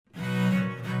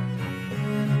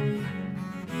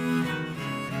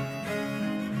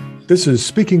This is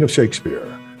Speaking of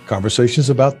Shakespeare, conversations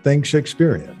about things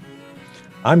Shakespearean.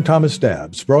 I'm Thomas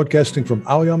Dabbs, broadcasting from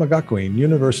Aoyama Gakuin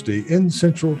University in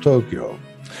central Tokyo.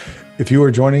 If you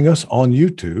are joining us on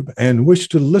YouTube and wish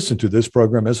to listen to this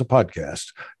program as a podcast,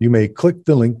 you may click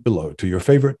the link below to your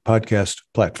favorite podcast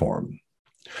platform.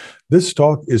 This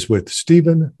talk is with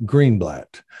Stephen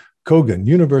Greenblatt, Kogan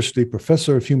University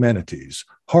Professor of Humanities,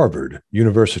 Harvard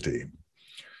University.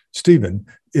 Stephen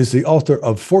is the author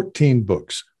of 14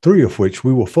 books, 3 of which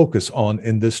we will focus on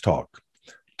in this talk: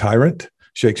 Tyrant,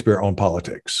 Shakespeare on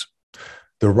Politics,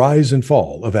 The Rise and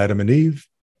Fall of Adam and Eve,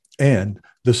 and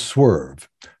The Swerve,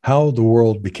 How the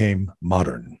World Became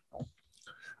Modern.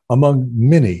 Among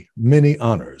many, many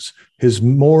honors, his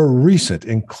more recent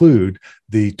include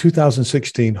the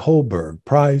 2016 Holberg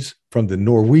Prize from the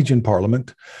Norwegian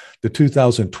Parliament, the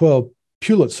 2012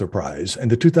 Pulitzer Prize,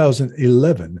 and the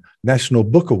 2011 National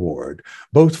Book Award,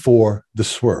 both for The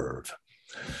Swerve.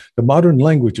 The Modern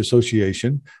Language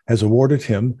Association has awarded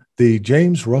him the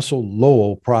James Russell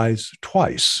Lowell Prize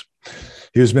twice.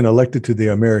 He has been elected to the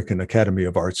American Academy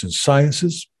of Arts and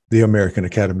Sciences, the American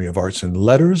Academy of Arts and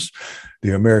Letters,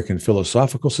 the American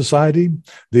Philosophical Society,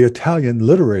 the Italian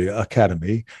Literary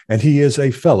Academy, and he is a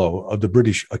Fellow of the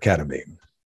British Academy.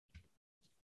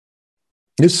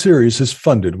 This series is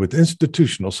funded with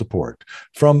institutional support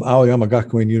from Aoyama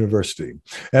Gakuin University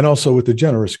and also with a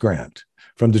generous grant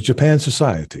from the Japan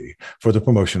Society for the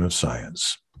Promotion of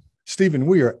Science. Stephen,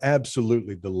 we are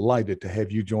absolutely delighted to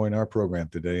have you join our program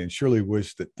today and surely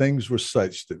wish that things were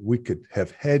such that we could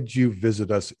have had you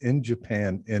visit us in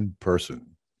Japan in person.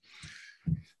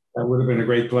 That would have been a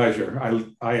great pleasure.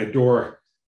 I adore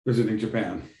visiting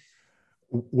Japan.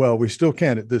 Well, we still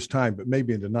can at this time, but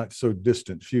maybe in the not so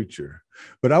distant future.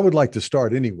 But I would like to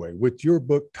start anyway with your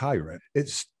book, Tyrant. It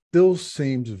still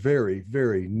seems very,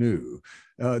 very new.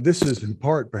 This is in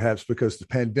part perhaps because the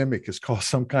pandemic has caused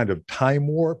some kind of time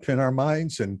warp in our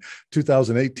minds, and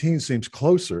 2018 seems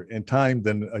closer in time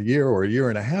than a year or a year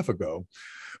and a half ago.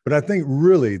 But I think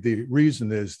really the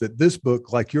reason is that this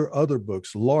book, like your other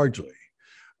books, largely,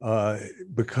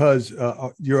 because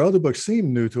your other books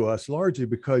seem new to us largely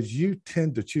because you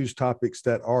tend to choose topics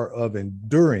that are of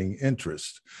enduring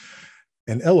interest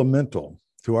and elemental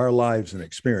to our lives and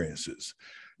experiences.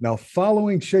 Now,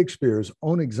 following Shakespeare's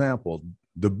own example,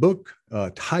 the book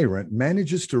Tyrant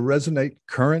manages to resonate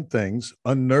current things,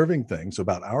 unnerving things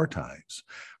about our times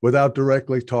without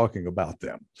directly talking about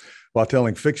them, while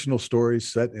telling fictional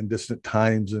stories set in distant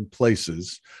times and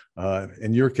places.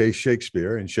 In your case,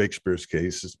 Shakespeare, in Shakespeare's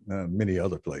case, many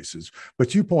other places.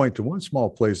 But you point to one small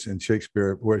place in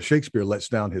Shakespeare where Shakespeare lets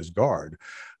down his guard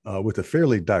with a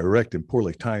fairly direct and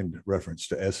poorly timed reference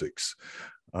to Essex.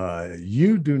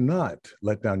 You do not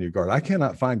let down your guard. I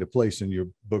cannot find a place in your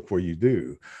book where you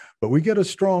do, but we get a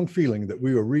strong feeling that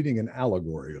we are reading an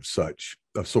allegory of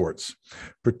sorts,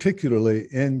 particularly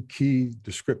in key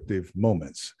descriptive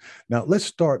moments. Now, let's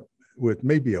start with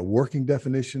maybe a working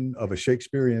definition of a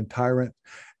Shakespearean tyrant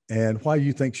and why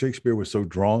you think Shakespeare was so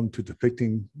drawn to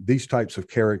depicting these types of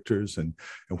characters and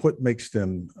what makes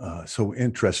them so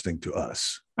interesting to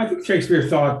us. I think Shakespeare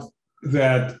thought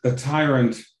that a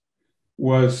tyrant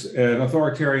was an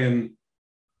authoritarian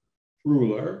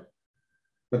ruler,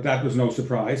 but that was no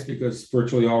surprise because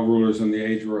virtually all rulers in the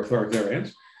age were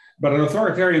authoritarians. But an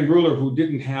authoritarian ruler who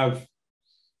didn't have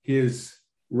his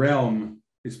realm,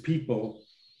 his people,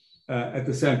 at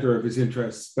the center of his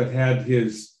interests, but had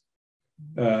his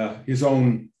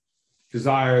own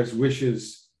desires,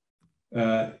 wishes,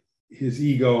 his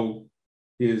ego,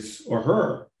 his or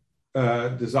her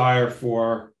desire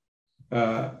for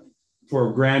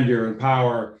grandeur and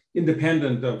power,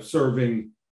 independent of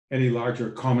serving any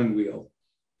larger commonweal.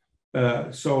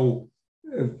 So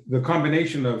the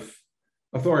combination of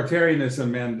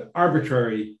authoritarianism and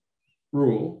arbitrary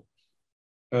rule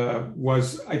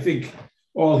was, I think,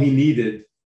 all he needed.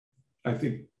 I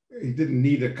think he didn't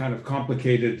need a kind of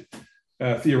complicated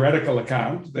theoretical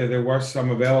account. There was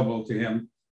some available to him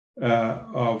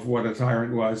of what a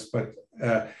tyrant was, but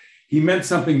he meant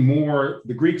something more.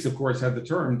 The Greeks, of course, had the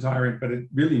term tyrant, but it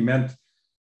really meant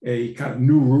a kind of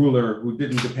new ruler who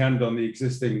didn't depend on the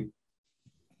existing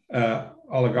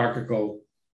oligarchical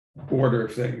order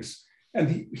of things.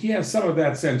 And he has some of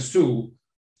that sense too,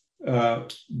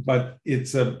 but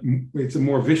it's a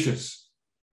more vicious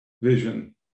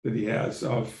vision that he has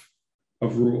of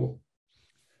rule.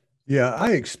 Yeah,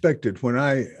 I expected when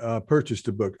I purchased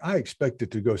the book, I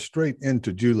expected to go straight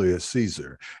into Julius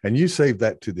Caesar, and you saved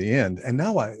that to the end. And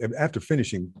now, after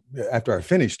I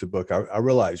finished the book, I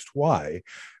realized why,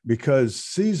 because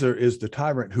Caesar is the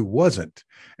tyrant who wasn't,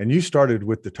 and you started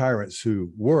with the tyrants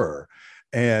who were.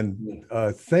 And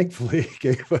thankfully, he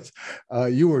gave us.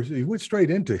 You went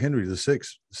straight into Henry VI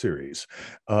series,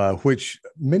 which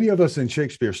many of us in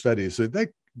Shakespeare studies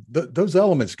those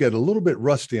elements get a little bit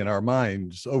rusty in our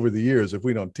minds over the years if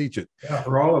we don't teach it. Yeah,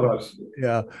 for all of us.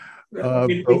 Yeah,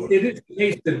 it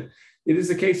is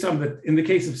the case in the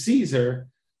case of Caesar.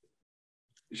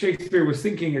 Shakespeare was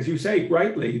thinking, as you say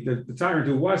rightly, the tyrant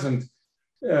who wasn't.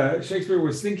 Shakespeare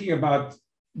was thinking about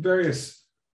various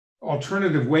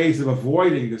alternative ways of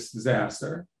avoiding this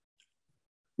disaster.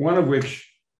 One of which,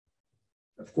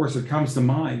 of course, it comes to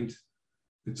mind.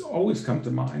 It's always come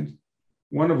to mind.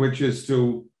 One of which is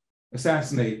to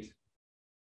assassinate,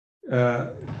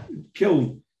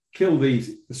 kill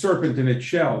the serpent in its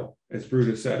shell, as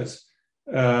Brutus says.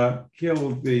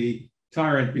 Kill the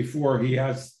tyrant before he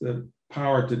has the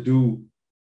power to do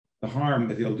the harm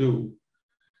that he'll do.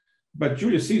 But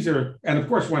Julius Caesar, and of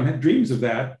course one dreams of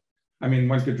that. I mean,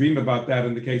 one could dream about that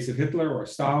in the case of Hitler or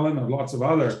Stalin or lots of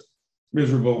other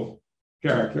miserable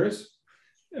characters.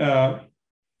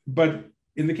 But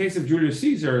in the case of Julius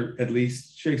Caesar, at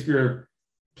least, Shakespeare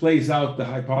plays out the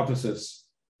hypothesis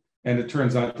and it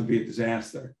turns out to be a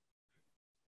disaster.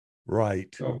 Right.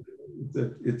 So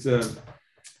it's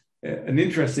an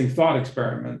interesting thought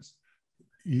experiment.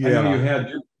 Yeah. I know you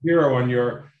had Hero on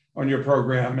your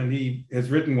program, and he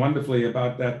has written wonderfully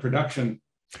about that production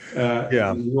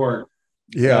in New York.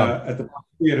 At the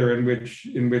theater,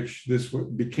 in which this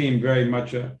became very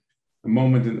much a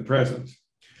moment in the present.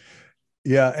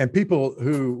 Yeah, and people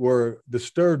who were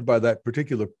disturbed by that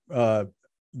particular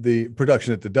the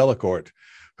production at the Delacorte,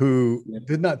 who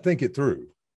did not think it through,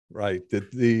 right?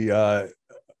 That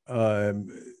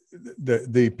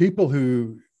the people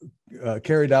who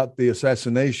carried out the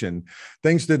assassination,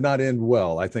 things did not end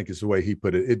well, I think is the way he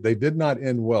put it. They did not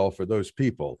end well for those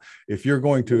people. If you're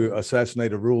going to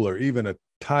assassinate a ruler, even a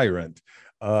tyrant,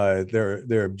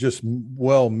 they're just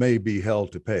may be hell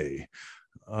to pay.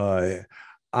 What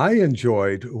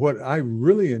I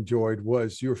really enjoyed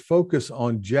was your focus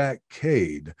on Jack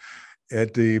Cade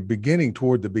at the beginning,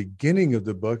 toward the beginning of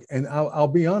the book. And I'll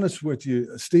be honest with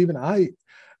you, Stephen, I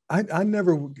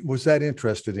never was that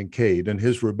interested in Cade and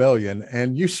his rebellion.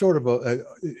 And you sort of,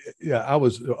 I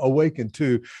was awakened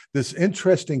to this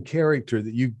interesting character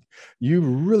that you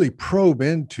really probe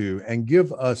into and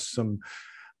give us some,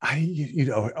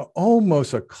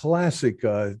 almost a classic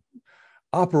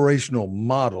operational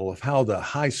model of how the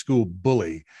high school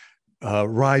bully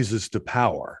rises to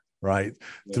power, right?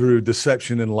 Yeah. Through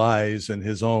deception and lies and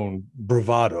his own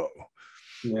bravado.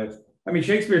 Yes. I mean,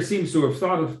 Shakespeare seems to have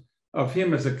thought of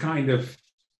him as a kind of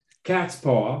cat's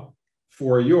paw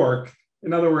for York.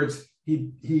 In other words,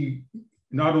 he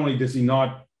not only does he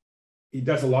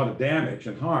does a lot of damage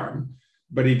and harm,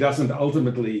 but he doesn't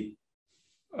ultimately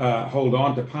hold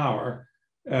on to power.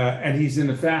 And he's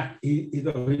in fact,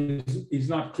 he's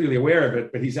not clearly aware of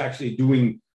it, but he's actually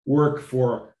doing work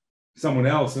for someone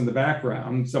else in the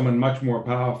background, someone much more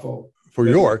powerful. For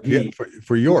York,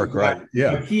 for York, right?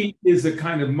 Yeah. But he is a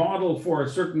kind of model for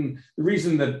the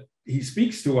reason that he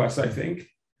speaks to us, I think,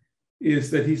 is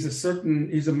that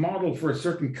he's a model for a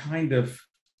certain kind of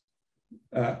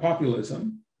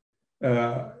populism,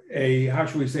 how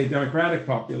should we say, democratic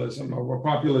populism, or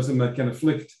populism that can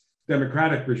afflict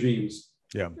democratic regimes.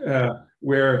 Yeah.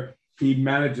 Where he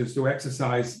manages to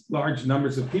exercise large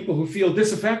numbers of people who feel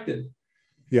disaffected,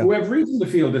 who have reason to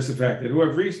feel disaffected, who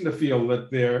have reason to feel that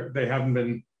they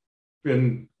haven't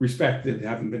been respected,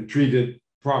 haven't been treated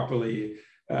properly,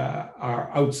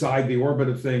 are outside the orbit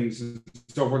of things, and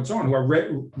so forth and so on, who are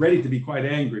ready to be quite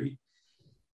angry.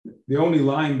 The only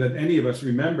line that any of us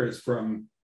remembers from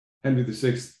Henry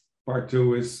VI, Part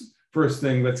 2, is first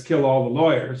thing, let's kill all the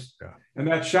lawyers. Yeah. And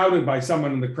that's shouted by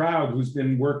someone in the crowd who's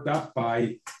been worked up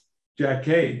by Jack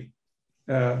Cade.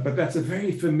 But that's a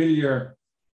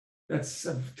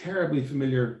terribly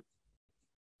familiar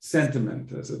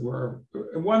sentiment, as it were.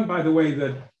 One, by the way,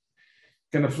 that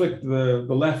can afflict the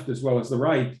left as well as the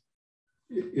right.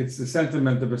 It's the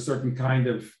sentiment of a certain kind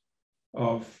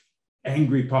of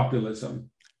angry populism.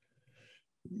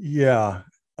 Yeah.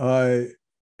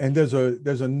 And there's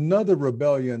another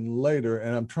rebellion later,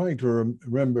 and I'm trying to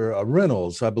remember.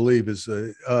 Reynolds, I believe, is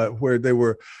where they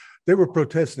were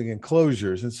protesting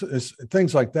enclosures and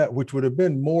things like that, which would have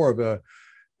been more of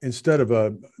instead of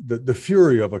the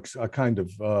fury of a kind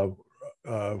of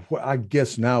what I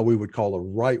guess now we would call a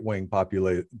right-wing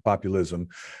populism.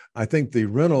 I think the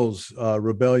Reynolds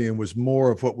rebellion was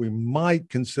more of what we might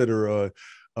consider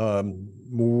a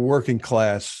working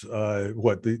class.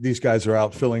 These guys are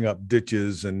out filling up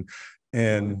ditches and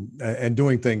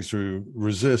doing things to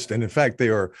resist, and in fact they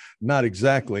are not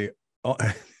exactly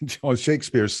on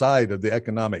Shakespeare's side of the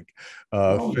economic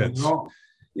fence. No.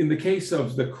 In the case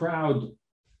of the crowd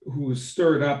who was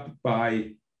stirred up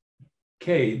by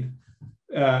Cade,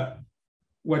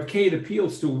 what Cade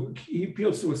appeals to, he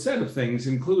appeals to a set of things,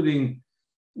 including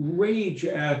rage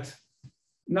at,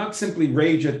 not simply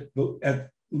rage at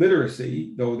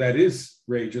literacy, though that is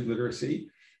rage at literacy.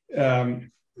 That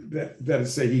is to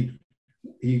say,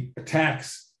 he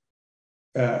attacks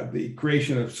the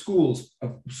creation of schools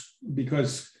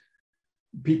because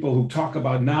people who talk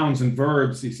about nouns and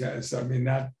verbs, he says, I mean,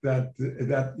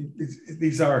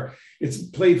 it's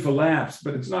played for laughs,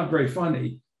 but it's not very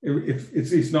funny.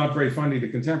 It's not very funny to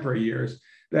contemporary ears.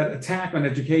 That attack on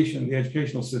education, the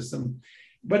educational system,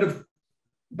 but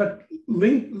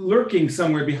lurking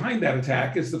somewhere behind that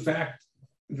attack is the fact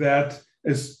that,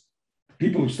 as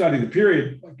people who study the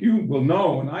period, like you will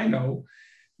know, and I know,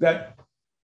 that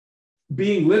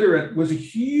being literate was a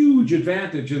huge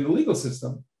advantage in the legal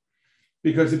system,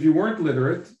 because if you weren't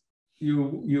literate,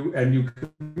 you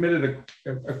committed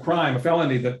a crime, a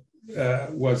felony that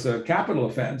was a capital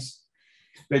offense,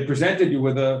 they presented you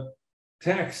with a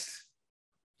text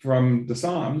from the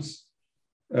Psalms.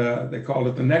 They called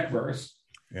it the neck verse.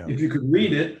 Yeah. If you could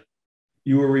read it,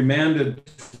 you were remanded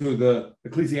to the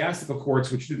ecclesiastical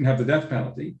courts, which didn't have the death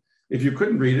penalty. If you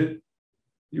couldn't read it,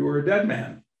 you were a dead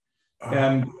man.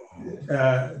 And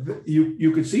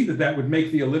you could see that would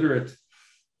make the illiterate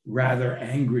rather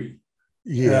angry.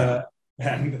 Yeah.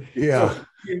 So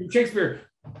Shakespeare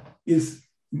is,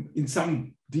 in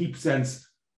some deep sense,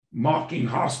 mocking,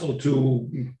 hostile to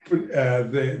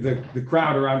the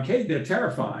crowd around Cade. They're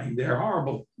terrifying. They're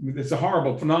horrible. It's a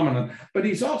horrible phenomenon. But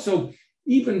he's also,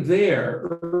 even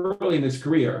there, early in his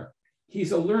career,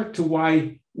 he's alert to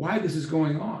why this is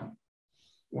going on.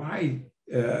 Why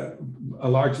a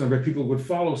large number of people would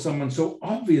follow someone so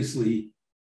obviously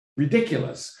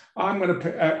ridiculous.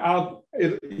 You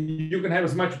can have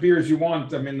as much beer as you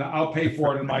want. I mean, I'll pay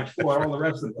for it in my store. All the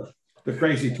rest of the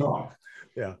crazy talk.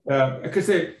 Yeah,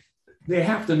 because they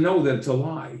have to know that it's a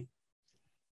lie.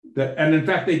 And in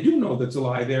fact, they do know that's a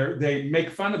lie. They make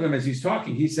fun of him as he's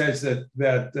talking. He says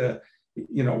that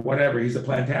whatever, he's a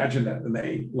Plantagenet, and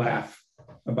they laugh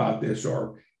about this.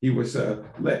 Or he was a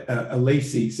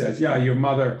lacy, says, yeah, your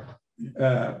mother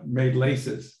made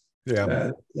laces.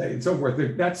 Yeah, and so forth.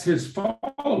 That's his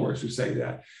followers who say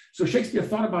that. So Shakespeare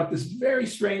thought about this very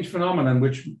strange phenomenon,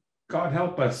 which, God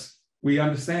help us, we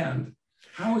understand.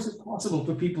 How is it possible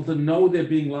for people to know they're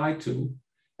being lied to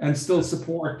and still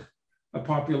support a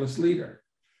populist leader?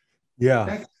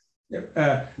 Yeah.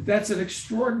 That's an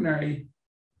extraordinary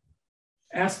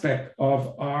aspect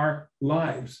of our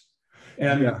lives.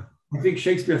 And I think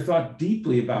Shakespeare thought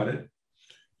deeply about it,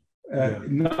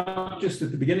 not just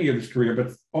at the beginning of his career,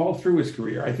 but all through his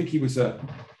career. I think he was a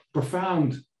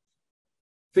profound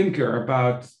thinker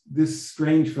about this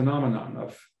strange phenomenon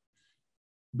of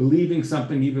believing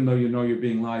something even though you know you're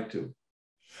being lied to.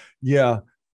 Yeah,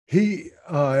 he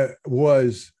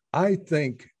was, I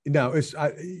think, now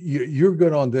you're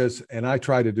good on this, and I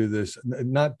try to do this,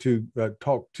 not to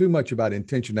talk too much about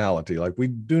intentionality. Like, we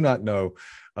do not know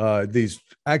these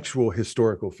actual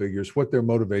historical figures, what their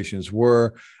motivations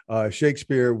were.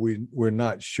 Shakespeare, we're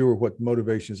not sure what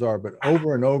motivations are, but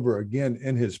over and over again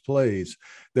in his plays,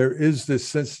 there is this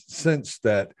sense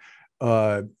that,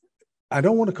 I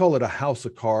don't want to call it a house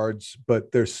of cards,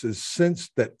 but there's this sense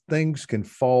that things can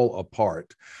fall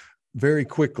apart very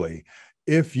quickly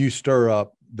if you stir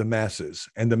up the masses,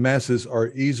 and the masses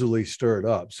are easily stirred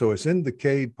up. So it's in the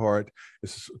Cade part,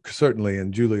 it's certainly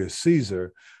in Julius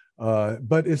Caesar,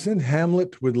 but it's in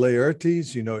Hamlet with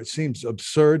Laertes. It seems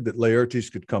absurd that Laertes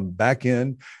could come back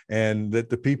in and that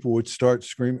the people would start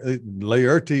screaming,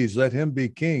 Laertes, let him be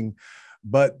king.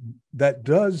 But that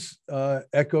does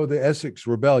echo the Essex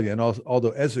rebellion, although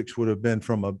Essex would have been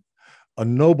from a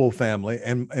noble family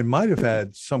and might have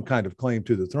had some kind of claim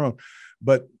to the throne.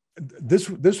 But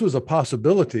this was a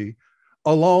possibility,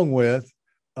 along with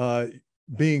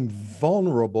being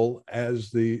vulnerable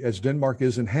as Denmark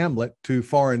is in Hamlet to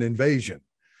foreign invasion,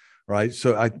 right?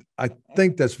 So I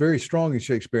think that's very strong in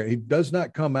Shakespeare. He does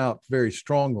not come out very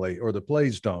strongly, or the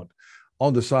plays don't,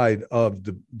 on the side of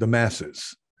the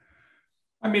masses.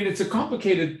 I mean, it's a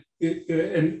complicated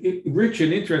and rich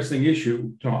and interesting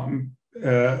issue, Tom,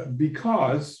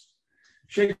 because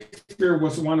Shakespeare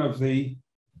was one of the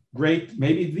great,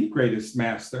 maybe the greatest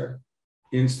master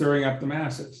in stirring up the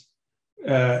masses.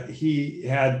 He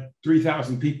had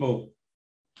 3,000 people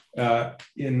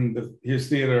in his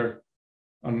theater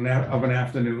of an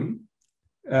afternoon.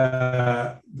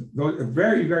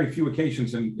 Very, very few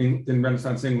occasions in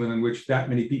Renaissance England in which that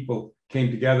many people came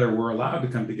together, were allowed to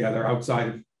come together outside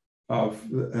of of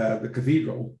the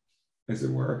cathedral, as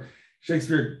it were.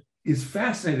 Shakespeare is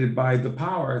fascinated by the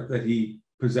power that he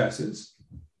possesses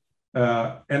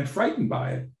and frightened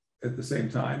by it at the same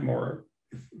time, or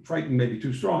frightened may be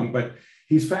too strong, but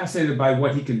he's fascinated by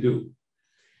what he can do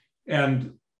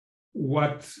and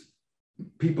what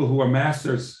people who are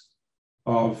masters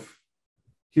of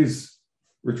his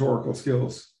rhetorical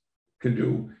skills can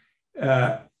do.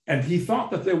 And he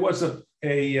thought that there was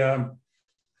a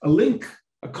link,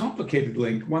 a complicated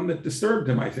link, one that disturbed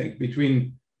him, I think,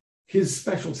 between his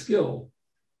special skill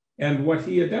and what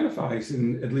he identifies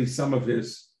in at least some of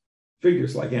his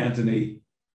figures, like Antony,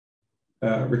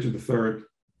 Richard III,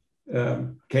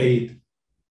 Cade,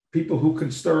 people who can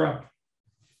stir up.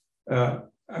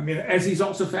 As he's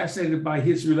also fascinated by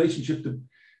his relationship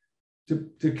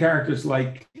to characters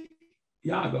like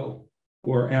Iago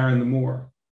or Aaron the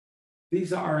Moor.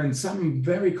 These are, in some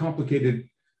very complicated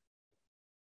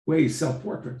ways,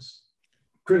 self-portraits,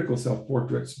 critical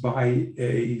self-portraits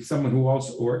by someone who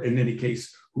also, or in any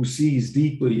case, who sees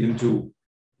deeply into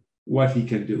what he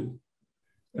can do.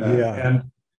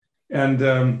 And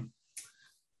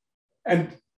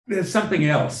there's something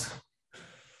else,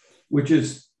 which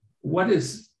is what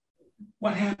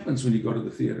happens when you go to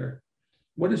the theater?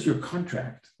 What is your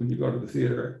contract when you go to the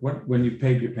theater? When you've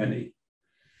paid your penny?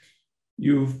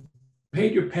 You've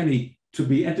paid your penny to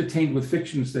be entertained with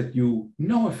fictions that you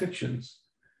know are fictions,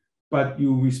 but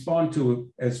you respond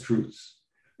to as truths,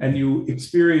 and you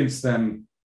experience them.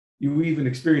 You even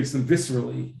experience them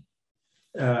viscerally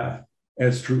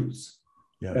as truths.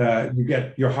 Yeah. You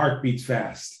get your heart beats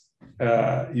fast.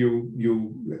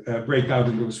 You break out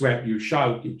into a sweat. You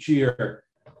shout. You cheer.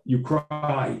 You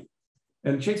cry.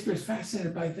 And Shakespeare's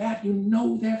fascinated by that. You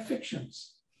know they're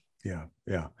fictions. Yeah,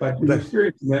 yeah. But you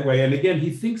experience them that way. And again, he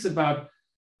thinks about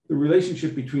the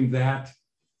relationship between that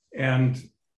and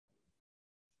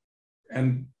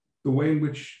the way in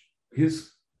which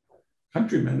his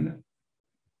countrymen,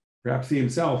 perhaps he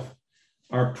himself,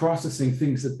 are processing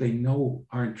things that they know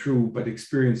aren't true, but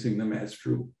experiencing them as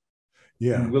true.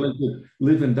 Yeah. And willing to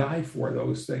live and die for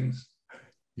those things.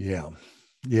 Yeah,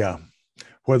 yeah.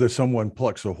 Whether someone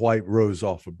plucks a white rose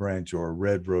off a branch or a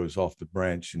red rose off the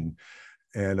branch, and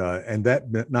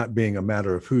that not being a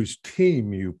matter of whose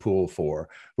team you pull for,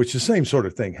 which the same sort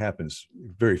of thing happens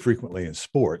very frequently in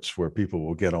sports, where people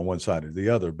will get on one side or the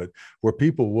other, but where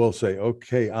people will say,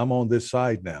 okay, I'm on this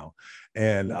side now,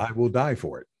 and I will die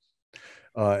for it.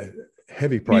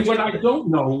 Heavy price. What I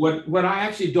don't know, what I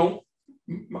actually don't,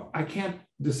 I can't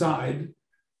decide,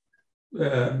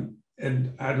 and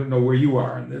I don't know where you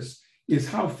are in this, is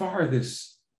how far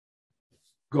this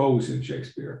goes in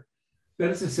Shakespeare.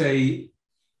 That is to say,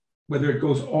 whether it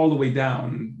goes all the way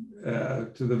down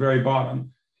to the very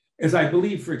bottom, as I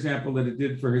believe, for example, that it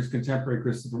did for his contemporary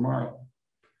Christopher Marlowe.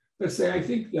 Let's say, I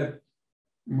think that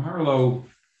the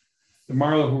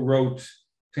Marlowe who wrote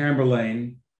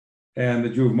Tamburlaine and the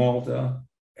Jew of Malta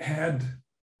had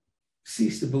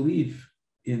ceased to believe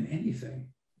in anything.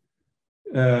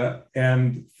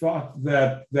 And thought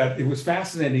that it was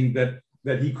fascinating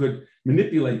that he could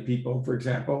manipulate people, for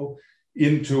example,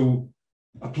 into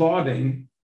applauding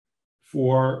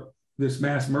for this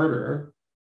mass murderer.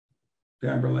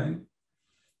 Tamburlaine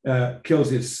kills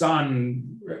his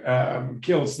son,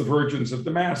 kills the virgins of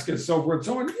Damascus, so forth,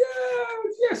 so on.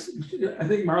 Yes, I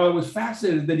think Marlowe was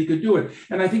fascinated that he could do it,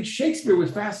 and I think Shakespeare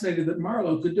was fascinated that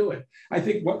Marlowe could do it. I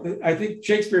think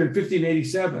Shakespeare in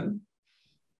 1587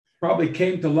 probably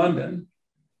came to London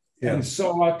and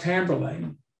saw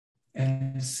Tamburlaine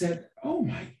and said, "Oh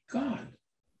my God."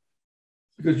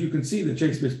 Because you can see that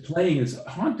Shakespeare's playing is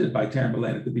haunted by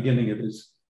Tamburlaine at the beginning of his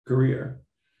career,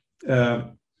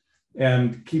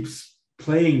 and keeps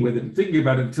playing with it, thinking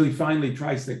about it until he finally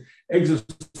tries to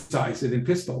exorcise it in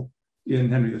Pistol in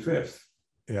Henry V.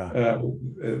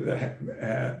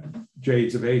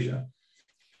 Jades of Asia.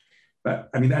 But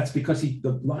I mean, that's because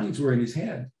the lines were in his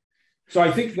head. So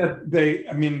I think that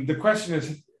the question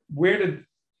is, where did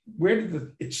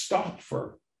it stop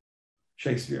for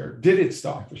Shakespeare? Did it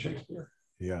stop for Shakespeare?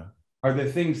 Yeah. Are there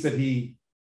things that he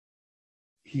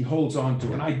holds on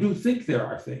to? And I do think there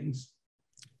are things,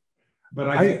 but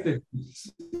I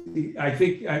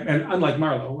think and unlike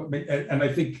Marlowe, and I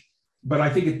think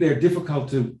they're difficult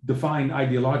to define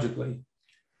ideologically.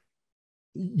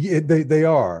 Yeah, they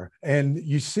are. And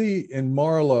you see in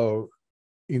Marlowe,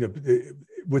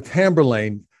 with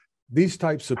Tamburlaine, these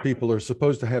types of people are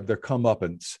supposed to have their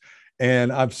comeuppance.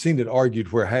 And I've seen it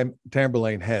argued where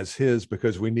Tamburlaine has his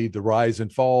because we need the rise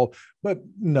and fall. But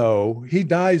no, he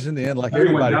dies in the end like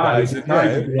everybody dies. He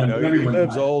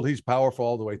lives old, he's powerful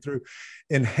all the way through.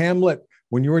 In Hamlet,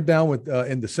 when you were down with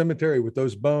in the cemetery with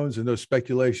those bones and those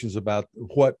speculations about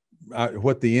what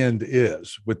the end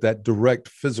is with that direct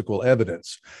physical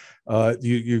evidence,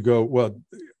 you go, well,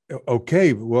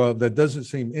 okay, well, that doesn't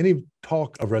seem any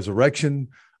talk of resurrection,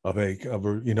 of a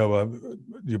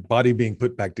your body being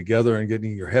put back together and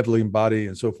getting your heavenly body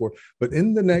and so forth. But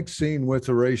in the next scene with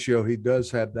Horatio, he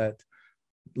does have that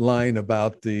line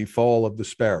about the fall of the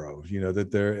sparrow,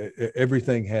 that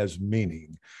everything has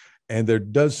meaning. And there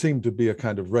does seem to be a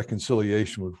kind of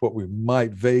reconciliation with what we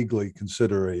might vaguely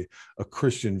consider a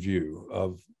Christian view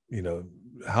of,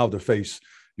 how to face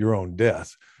your own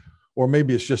death. Or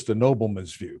maybe it's just a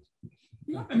nobleman's view.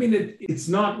 I mean, it's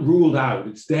not ruled out.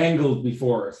 It's dangled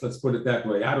before us. Let's put it that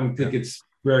way. I don't think it's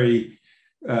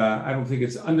I don't think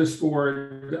it's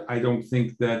underscored. I don't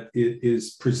think that it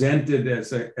is presented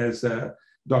as a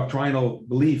doctrinal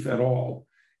belief at all.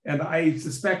 And I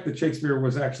suspect that Shakespeare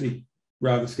was actually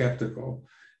rather skeptical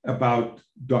about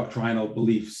doctrinal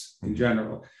beliefs in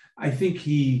general. I think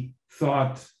he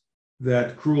thought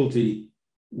that cruelty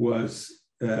was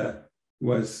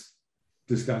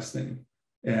disgusting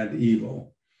and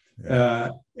evil.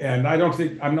 Yeah. And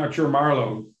I'm not sure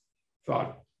Marlowe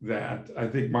thought that. I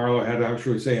think Marlowe had, how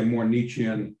should we say, a more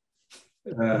Nietzschean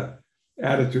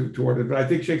attitude toward it. But I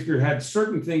think Shakespeare had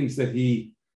certain things that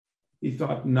he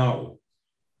thought, no.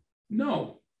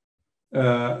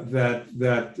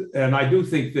 And I do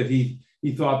think that he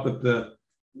thought that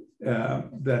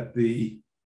the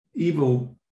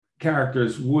evil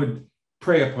characters would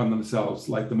prey upon themselves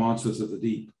like the monsters of the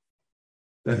deep.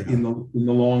 That in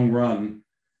the long run,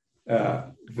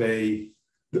 or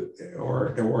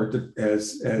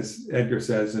as Edgar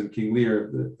says in King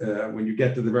Lear, when you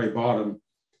get to the very bottom,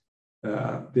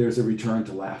 there's a return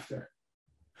to laughter.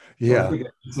 Yeah. So I think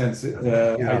it makes sense.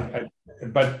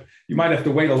 But you might have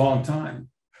to wait a long time.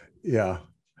 Yeah.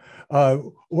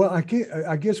 Well, I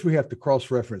guess we have to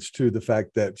cross-reference to the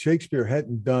fact that Shakespeare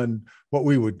hadn't done what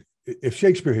we would. If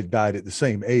Shakespeare had died at the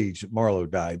same age that Marlowe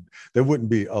died, there wouldn't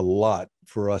be a lot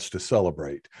for us to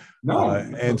celebrate.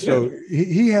 So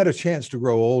he had a chance to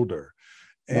grow older,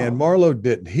 and Marlowe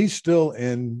didn't. He's still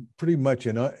pretty much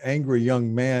an angry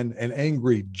young man, an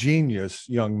angry genius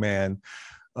young man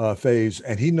phase,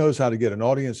 and he knows how to get an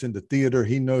audience into theater.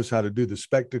 He knows how to do the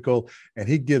spectacle, and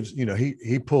he gives,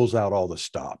 he pulls out all the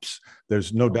stops.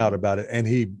 There's no doubt about it, and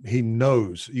he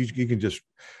knows you can just.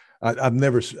 I've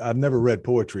never read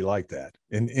poetry like that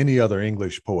in any other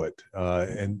English poet,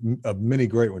 and of many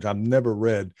great ones. I've never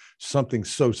read something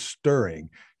so stirring.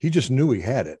 He just knew he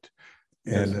had it.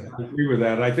 And yes, I agree with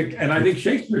that. I think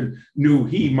Shakespeare knew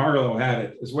Marlowe had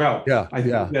it as well. Yeah, I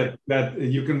think that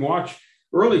you can watch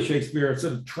early Shakespeare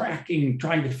sort of trying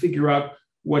to figure out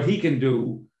what he can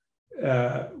do,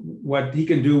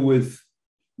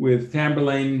 with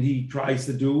Tamburlaine. He tries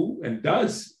to do and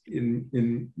does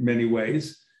in many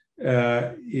ways.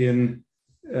 Well,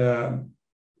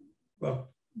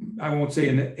 I won't say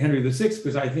in Henry VI,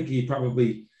 because I think he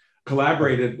probably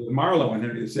collaborated with Marlowe in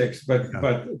Henry VI,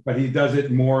 but he does it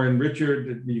more in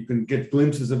Richard. You can get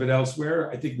glimpses of it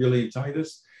elsewhere. I think really in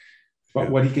Titus.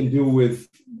 But what he can do with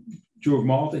Jew of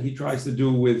Malta, he tries to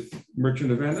do with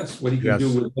Merchant of Venice. What he can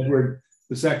do with Edward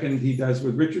II, he does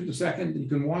with Richard II. You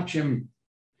can watch him.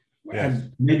 Yes.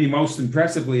 And maybe most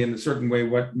impressively in a certain way,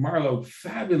 what Marlowe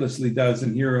fabulously does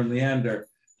in Hero and Leander,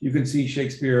 you can see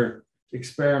Shakespeare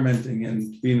experimenting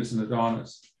in Venus and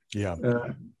Adonis. Yeah.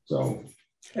 So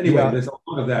anyway, there's a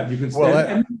lot of that. You can and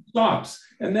then it stops.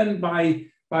 And then by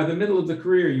the middle of the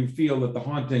career, you feel that the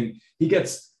haunting,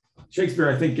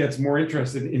 Shakespeare, I think, gets more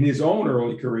interested in his own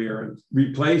early career and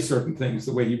replays certain things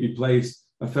the way he replays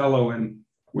Othello in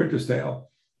Winter's Tale.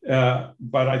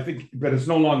 But it's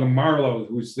no longer Marlowe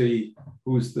who's the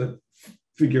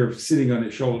figure sitting on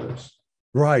his shoulders.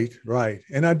 Right.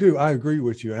 And I agree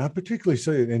with you. And I particularly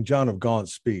say it in John of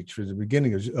Gaunt's speech at the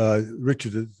beginning of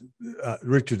Richard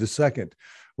II,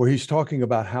 where he's talking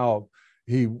about how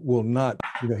he will not,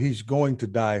 he's going to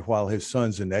die while his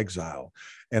son's in exile.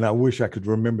 And I wish I could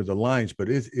remember the lines, but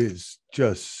it is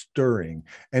just stirring.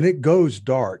 And it goes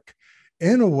dark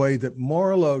in a way that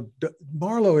Marlowe,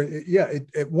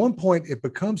 at one point it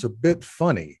becomes a bit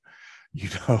funny.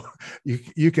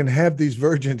 You can have these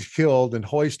virgins killed and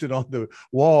hoisted on the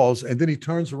walls, and then he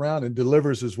turns around and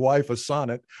delivers his wife a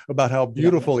sonnet about how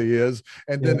beautiful he is,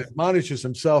 and then admonishes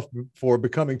himself for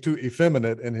becoming too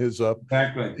effeminate in his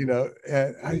exactly.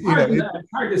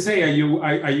 It's hard to say.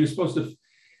 Are you supposed to?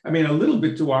 I mean, a little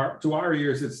bit to our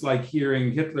ears, it's like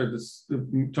hearing Hitler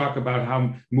talk about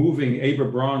how moving Ava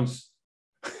Braun's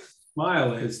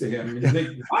smile is to him. You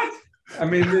think, what? I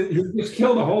mean, he just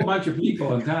killed a whole bunch of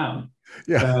people in town.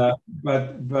 Yeah.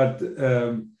 But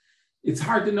it's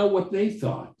hard to know what they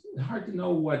thought. It's hard to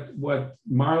know what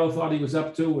Marlowe thought he was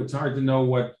up to. It's hard to know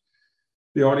what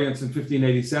the audience in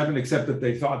 1587, except that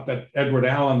they thought that Edward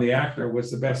Allen, the actor,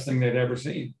 was the best thing they'd ever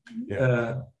seen.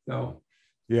 Yeah.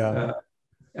 Yeah.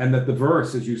 And that the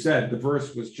verse, as you said, the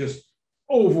verse was just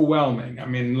overwhelming. I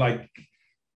mean, like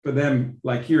for them,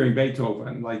 like hearing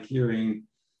Beethoven, like hearing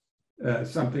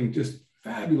something just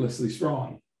fabulously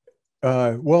strong.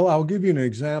 Well, I'll give you an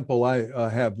example. I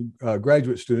have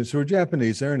graduate students who are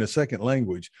Japanese. They're in a second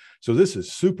language. So this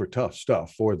is super tough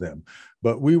stuff for them.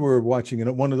 But we were watching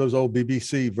one of those old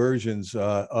BBC versions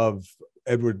of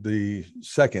Edward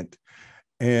II,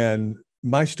 and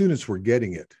my students were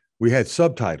getting it. We had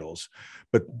subtitles,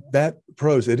 but that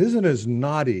prose, it isn't as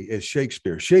naughty as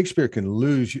Shakespeare. Shakespeare can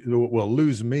lose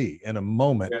me in a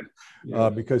moment.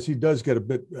 Because he does get a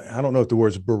bit, I don't know if the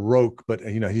word's baroque, but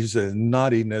he's a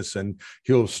naughtiness, and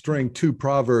he'll string two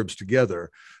proverbs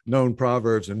together, known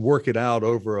proverbs, and work it out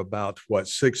over about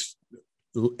 6-8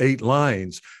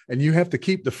 lines. And you have to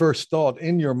keep the first thought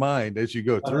in your mind as you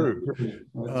go through.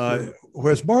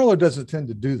 Whereas Marlowe doesn't tend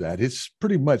to do that. It's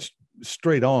pretty much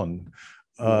straight on.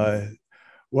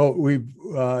 Well,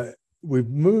 we've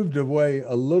moved away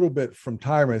a little bit from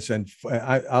Tyrants, and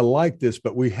I like this,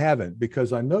 but we haven't,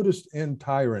 because I noticed in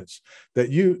Tyrants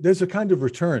that there's a kind of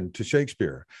return to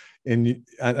Shakespeare, and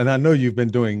I know you've been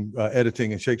doing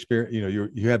editing in Shakespeare.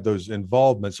 You have those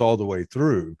involvements all the way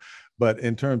through, but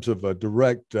in terms of a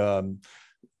direct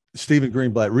Stephen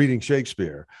Greenblatt reading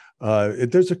Shakespeare,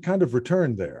 there's a kind of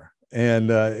return there.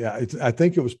 And I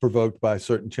think it was provoked by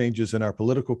certain changes in our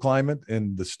political climate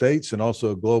in the States, and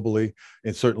also globally,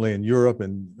 and certainly in Europe,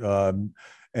 and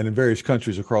in various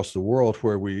countries across the world,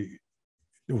 where we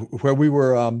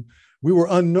were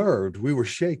unnerved, we were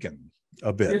shaken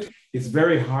a bit. It's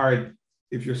very hard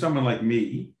if you're someone like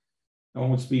me. I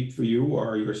won't speak for you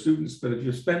or your students, but if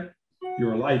you spent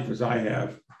your life, as I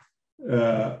have,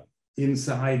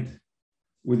 inside,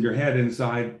 with your head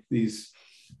inside these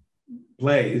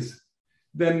plays,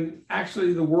 then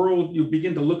actually you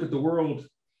begin to look at the world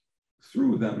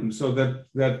through them. So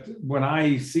that when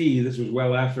I see, this was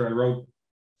well after I wrote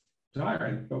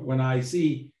Tyrant, but when I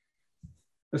see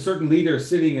a certain leader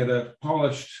sitting at a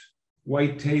polished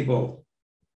white table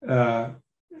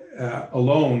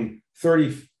alone,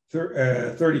 30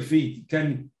 feet,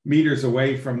 10 meters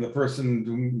away from the person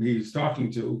whom he's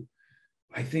talking to,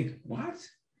 I think, what?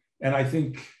 And I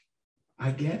think,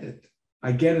 I get it.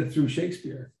 I get it through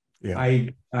Shakespeare. Yeah.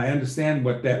 I understand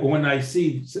when I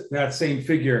see that same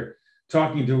figure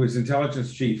talking to his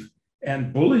intelligence chief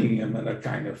and bullying him in a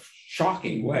kind of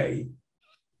shocking way,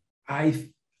 I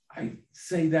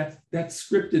say that's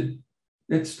scripted,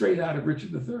 that's straight out of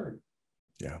Richard III.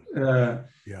 Yeah.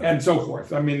 And so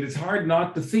forth. I mean, it's hard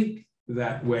not to think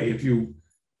that way if you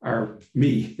are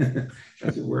me,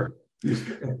 as it were.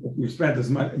 You've spent as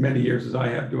many years as I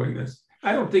have doing this.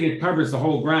 I don't think it covers the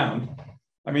whole ground.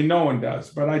 I mean, no one does,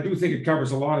 but I do think it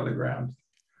covers a lot of the ground.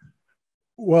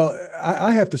 Well,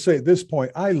 I have to say at this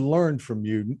point, I learned from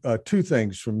you two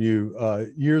things from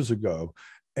you years ago.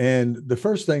 And the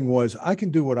first thing was, I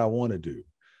can do what I want to do.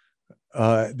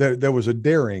 There was a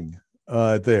daring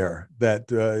there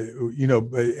that,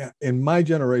 in my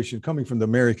generation, coming from the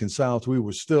American South, we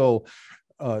were still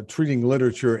treating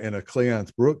literature in a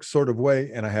Cleanth Brooks sort of way.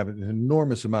 And I have an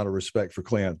enormous amount of respect for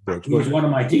Cleanth Brooks. He was one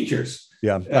of my teachers.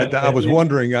 Yeah, I was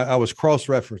wondering, I was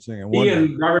cross-referencing and wondering. He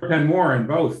and Robert Penn Warren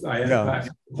both.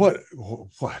 What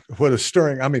a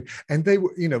stirring, I mean, and they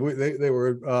were, they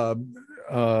were,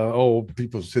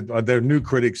 people said they're new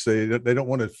critics. They don't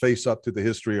want to face up to the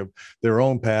history of their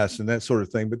own past and that sort of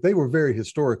thing, but they were very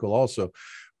historical also.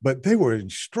 But they were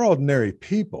extraordinary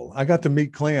people. I got to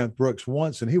meet Cleanth Brooks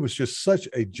once, and he was just such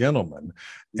a gentleman,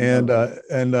 and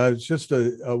just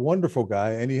a wonderful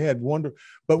guy. And he had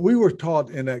but we were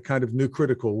taught in that kind of new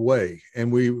critical way,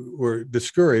 and we were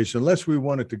discouraged unless we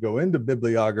wanted to go into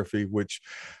bibliography, which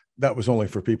that was only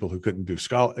for people who couldn't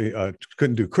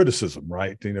do criticism,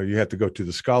 right? You had to go to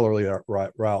the scholarly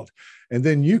route, and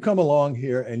then you come along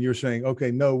here and you're saying, okay,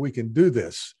 no, we can do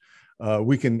this.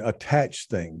 We can attach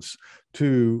things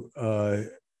to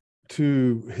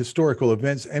historical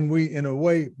events, and we, in a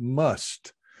way,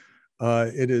 must.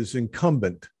 It is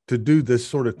incumbent to do this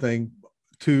sort of thing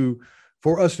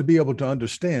for us to be able to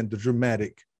understand the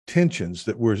dramatic tensions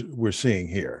that we're seeing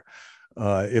here.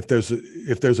 If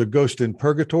there's a ghost in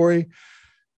purgatory,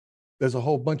 there's a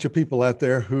whole bunch of people out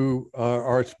there who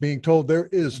are being told there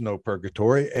is no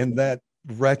purgatory, and that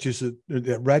ratchets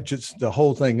the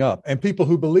whole thing up. And people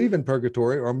who believe in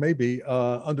purgatory are maybe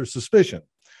under suspicion.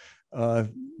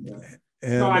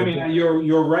 No, I mean,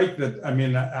 you're right that, I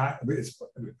mean,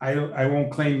 I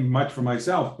won't claim much for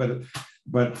myself,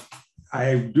 but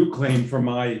I do claim for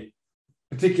my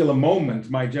particular moment,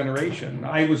 my generation.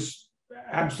 I was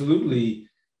absolutely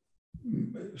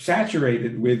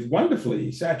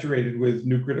wonderfully saturated with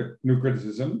new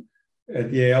criticism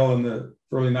at Yale in the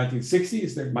early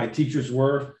 1960s. My teachers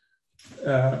were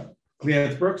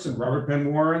Cleanth Brooks and Robert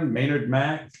Penn Warren, Maynard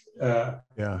Mack.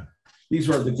 Yeah. These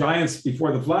were the giants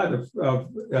before the flood of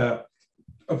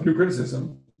new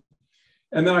criticism.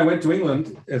 And then I went to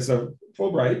England as a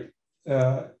Fulbright,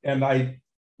 and I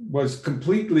was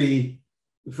completely,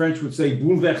 the French would say,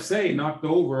 bouleversé, knocked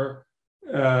over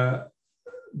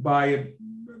by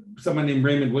someone named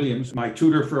Raymond Williams, my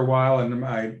tutor for a while, and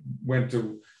I went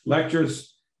to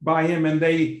lectures by him, and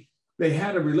they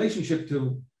had a relationship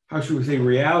to, how should we say,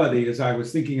 reality, as I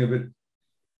was thinking of it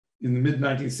in the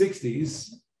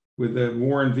mid-1960s, with the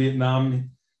war in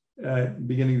Vietnam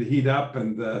beginning to heat up,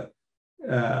 and the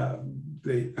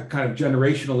kind of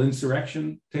generational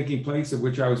insurrection taking place, of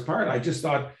which I was part. I just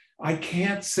thought, I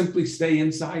can't simply stay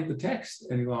inside the text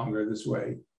any longer this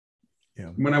way. Yeah.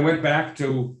 When I went back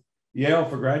to Yale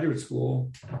for graduate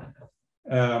school,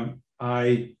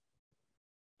 I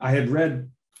had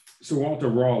read Sir Walter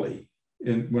Raleigh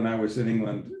when I was in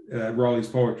England, Raleigh's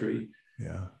poetry.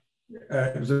 Yeah.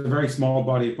 It was a very small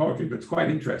body of poetry, but it's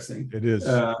quite interesting. It is.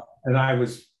 And I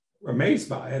was amazed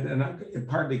by it. And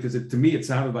partly because to me, it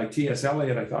sounded like T.S.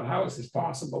 Eliot. I thought, how is this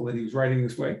possible that he was writing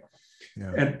this way?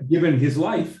 Yeah. And given his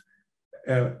life,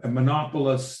 a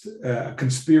monopolist, a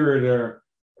conspirator,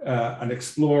 an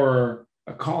explorer,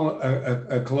 a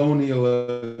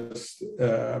colonialist,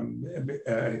 a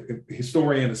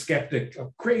historian, a skeptic, a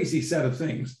crazy set of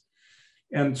things.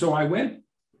 And so I went,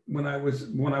 when I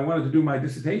wanted to do my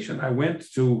dissertation, I went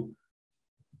to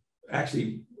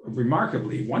actually a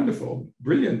remarkably wonderful,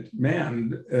 brilliant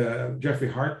man, Jeffrey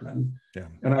Hartman. Yeah.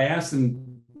 And I asked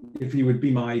him if he would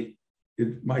be my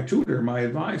tutor, my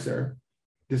advisor,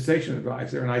 dissertation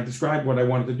advisor. And I described what I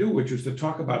wanted to do, which was to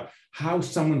talk about how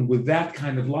someone with that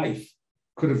kind of life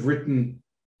could have written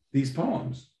these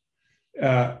poems.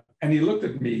 And he looked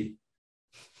at me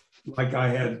like I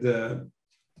had,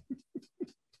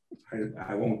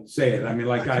 I won't say it, I mean,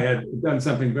 like I had done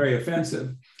something very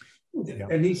offensive. Yeah.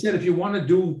 And he said, if you want to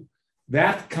do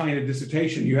that kind of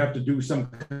dissertation, you have to do some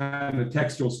kind of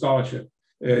textual scholarship.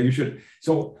 You should.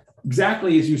 So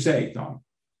exactly as you say, Tom.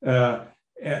 And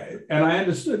I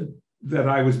understood that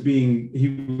he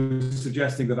was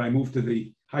suggesting that I move to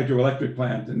the hydroelectric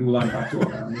plant in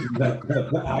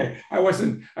Ulaanbaatar. I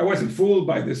wasn't fooled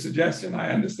by this suggestion.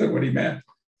 I understood what he meant.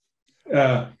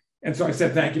 And so I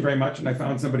said, thank you very much. And I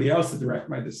found somebody else to direct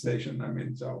my dissertation. I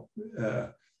mean, so,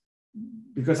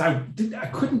 because I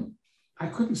couldn't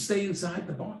stay inside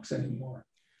the box anymore,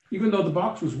 even though the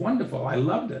box was wonderful. I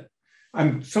loved it.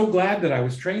 I'm so glad that I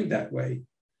was trained that way.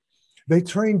 They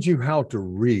trained you how to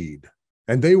read,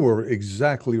 and they were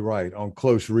exactly right on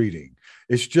close reading.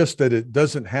 It's just that it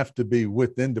doesn't have to be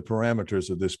within the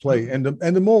parameters of this play. And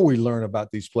the more we learn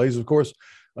about these plays, of course,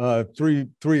 three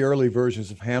early versions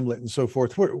of Hamlet and so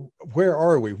forth. Where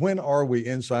are we? When are we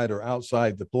inside or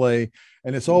outside the play?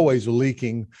 And it's always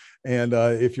leaking. And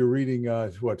if you're reading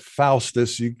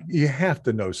Faustus, you have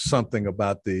to know something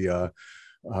about the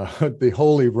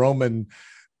Holy Roman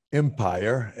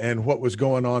Empire and what was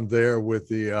going on there with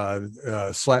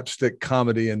the slapstick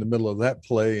comedy in the middle of that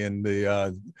play, and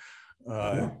the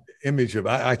image of,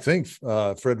 I think,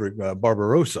 Frederick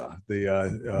Barbarossa,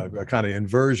 the kind of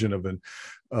inversion of an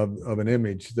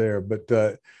image there.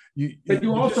 But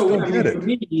you also don't get it.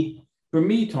 For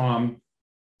me, Tom,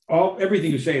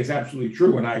 everything you say is absolutely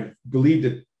true, and I believed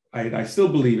it. I still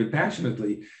believe it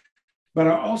passionately. But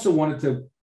I also wanted to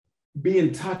be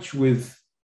in touch with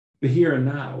the here and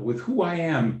now, with who I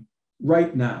am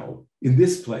right now in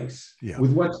this place,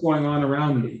 with what's going on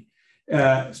around me,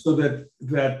 so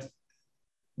that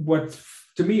what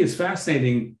to me is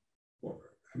fascinating.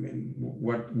 I mean,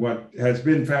 what has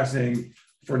been fascinating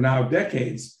for now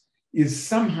decades is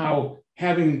somehow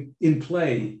having in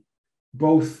play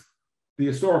both the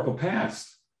historical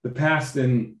past, the past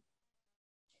in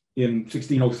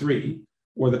 1603,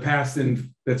 or the past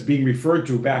that's being referred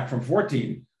to back from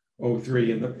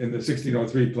 1403 in the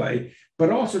 1603 play,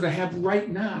 but also to have right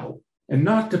now, and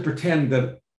not to pretend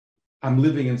that I'm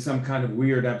living in some kind of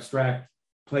weird abstract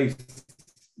place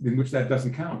in which that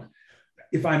doesn't count.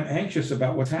 If I'm anxious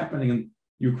about what's happening in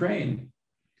Ukraine,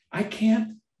 I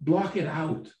can't block it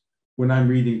out when I'm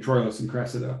reading Troilus and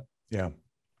Cressida. Yeah.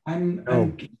 I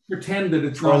pretend that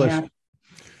it's Troilus, not happening.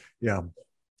 Yeah.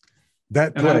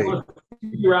 That play. And I want to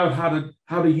figure out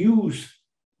how to use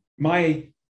my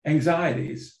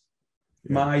anxieties,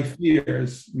 my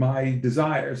fears, my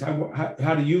desires,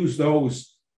 how to use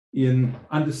those in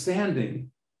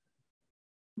understanding,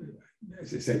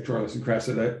 as they say, Troilus and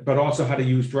Cressida, but also how to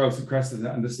use Troilus and Cressida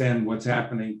to understand what's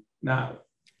happening now.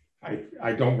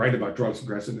 I don't write about Troilus and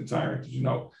Cressida and Tyrant, as you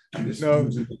know. I'm just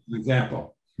using an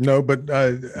example. No, but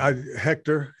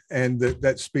Hector and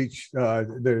that speech,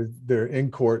 they're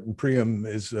in court, and Priam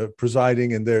is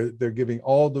presiding, and they're giving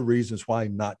all the reasons why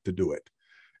not to do it.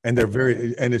 And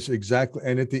it's exactly,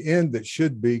 and at the end, that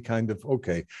should be kind of,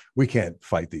 okay, we can't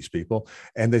fight these people.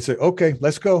 And they say, okay,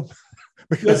 let's go.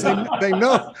 Because they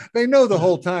know the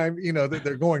whole time, that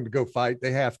they're going to go fight.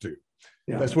 They have to.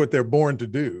 Yeah. That's what they're born to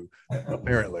do,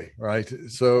 apparently, right?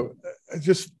 So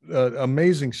just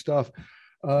amazing stuff.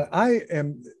 I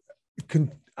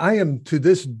am to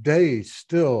this day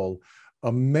still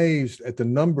amazed at the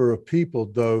number of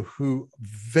people, though, who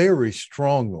very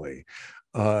strongly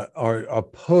are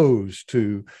opposed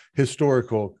to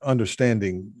historical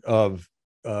understanding of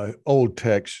old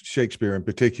text, Shakespeare in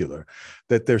particular.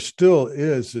 That there still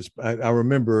is this. I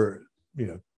remember,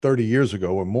 30 years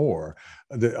ago or more,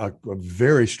 a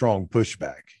very strong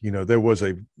pushback. There was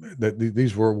that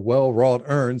these were well-wrought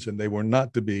urns, and they were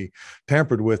not to be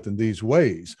tampered with in these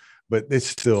ways. But it's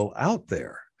still out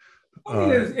there.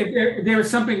 There was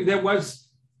something that was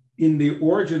in the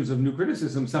origins of New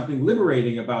Criticism, something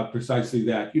liberating about precisely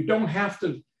that. You don't have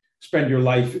to spend your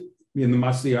life in the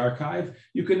musty archive.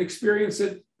 You can experience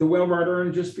it, the well-wrought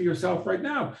urn, just for yourself right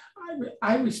now.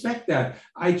 I respect that.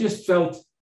 I just felt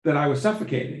that I was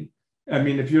suffocating. I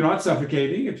mean, if you're not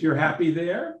suffocating, if you're happy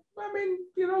there, I mean,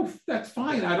 that's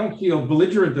fine. I don't feel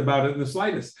belligerent about it in the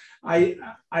slightest. I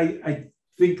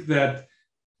think that,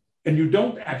 and you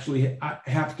don't actually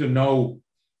have to know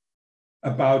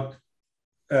about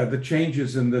the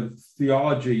changes in the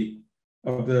theology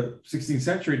of the 16th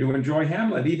century to enjoy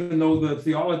Hamlet, even though the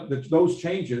theology, those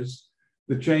changes,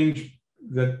 the change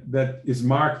that is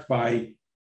marked by,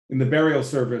 in the burial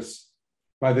service,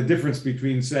 by the difference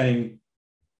between saying,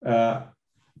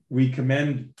 we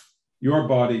commend your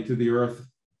body to the earth,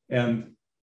 and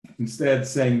instead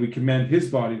saying we commend his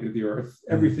body to the earth,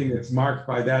 everything that's marked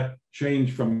by that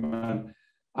change from an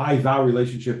I-thou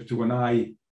relationship to an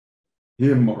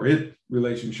I-him or it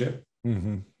relationship,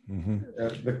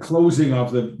 the closing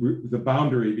of the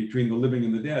boundary between the living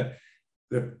and the dead.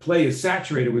 The play is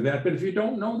saturated with that, but if you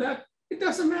don't know that, it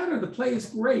doesn't matter. The play is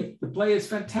great. The play is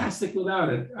fantastic without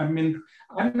it. I mean,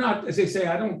 I'm not, as they say,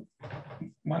 I don't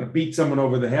want to beat someone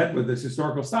over the head with this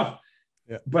historical stuff,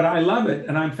 but I love it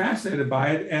and I'm fascinated by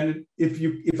it. And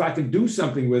if I can do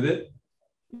something with it,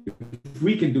 if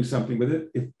we can do something with it,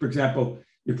 if, for example,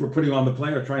 if we're putting on the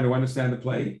play or trying to understand the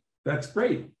play, that's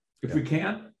great. If we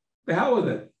can't, the hell with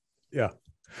it. Yeah.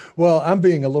 Well, I'm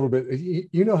being a little bit,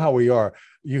 you know how we are.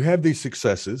 You have these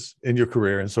successes in your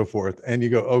career and so forth, and you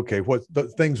go, okay, what the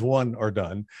things won are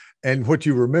done, and what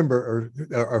you remember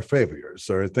are failures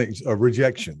or things, or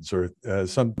rejections, or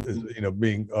some,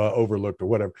 being overlooked or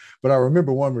whatever. But I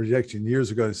remember one rejection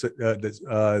years ago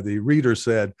that the reader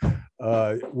said,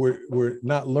 we're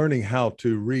not learning how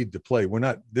to read the play.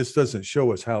 This doesn't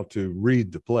show us how to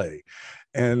read the play.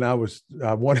 And I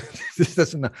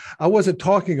wasn't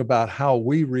talking about how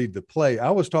we read the play.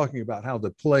 I was talking about how the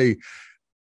play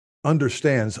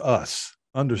understands us,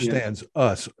 and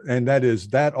that is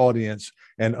that audience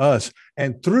and us.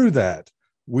 And through that,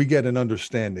 we get an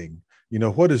understanding.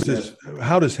 What is this?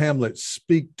 How does Hamlet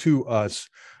speak to us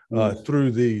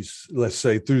through these, let's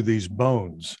say, through these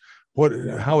bones?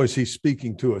 How is he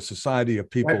speaking to a society of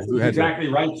people who had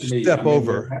to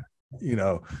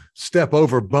step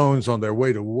over bones on their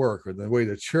way to work or their way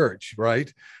to church,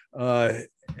 right? You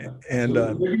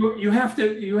have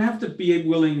to be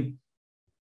willing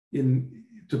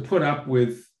to put up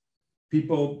with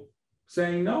people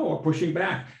saying no or pushing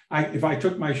back. If I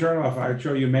took my shirt off, I'd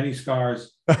show you many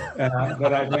scars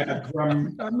that I've had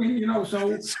from.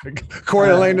 So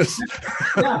Coriolanus.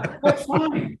 Yeah, that's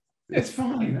fine. It's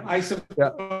fine. I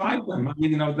survived them. I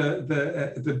mean,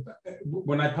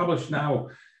 when I published now,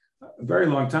 a very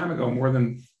long time ago, more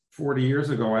than 40 years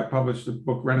ago, I published the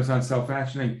book Renaissance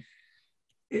Self-Fashioning.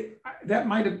 There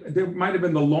might have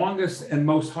been the longest and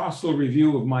most hostile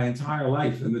review of my entire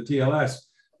life in the TLS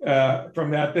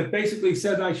from that basically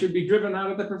said I should be driven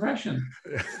out of the profession.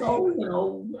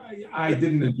 So, I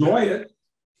didn't enjoy it,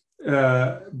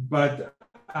 but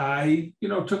I,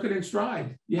 took it in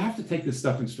stride. You have to take this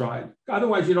stuff in stride.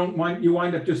 Otherwise, you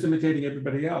wind up just imitating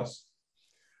everybody else.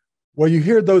 Well, you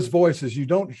hear those voices, you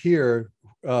don't hear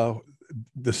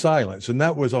the silence. And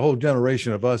that was a whole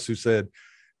generation of us who said,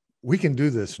 we can do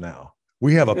this now.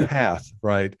 We have a path,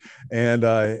 right? And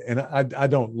I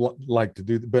don't like to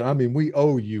do that, but I mean, we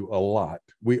owe you a lot.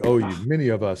 We owe you, many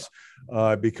of us,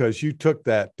 because you took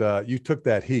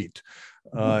that heat.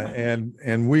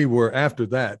 And we were, after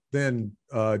that, then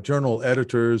journal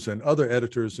editors and other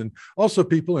editors, and also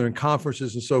people in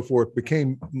conferences and so forth,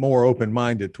 became more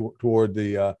open-minded toward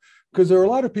the, because there are a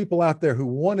lot of people out there who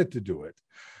wanted to do it,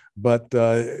 but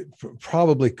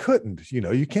probably couldn't.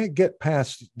 You can't get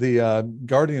past the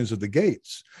guardians of the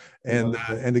gates, and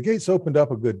the gates opened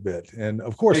up a good bit. And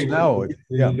of course, they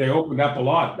opened up a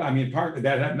lot. I mean, part of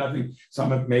that had nothing.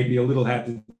 Some of it maybe a little had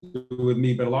to do with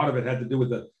me, but a lot of it had to do with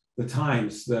the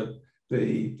times.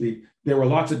 There were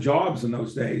lots of jobs in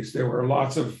those days. There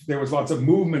was lots of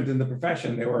movement in the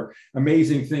profession. There were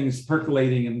amazing things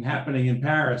percolating and happening in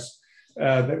Paris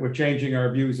that were changing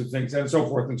our views of things, and so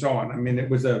forth and so on. I mean, it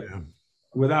was I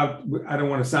don't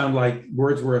want to sound like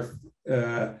Wordsworth,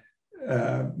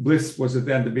 bliss was it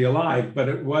then to be alive, but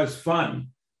it was fun.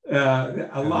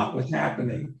 A lot was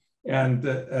happening, and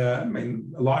I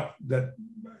mean, a lot that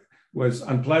was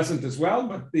unpleasant as well,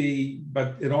 but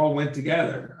it all went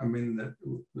together. I mean,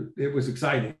 it was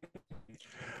exciting.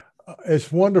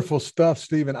 It's wonderful stuff,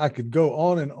 Stephen. I could go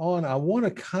on and on. I want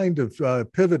to kind of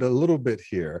pivot a little bit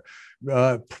here,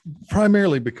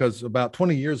 primarily because about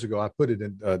 20 years ago, I put it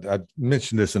in. I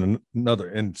mentioned this in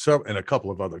a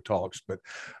couple of other talks, but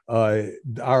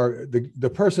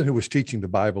the person who was teaching the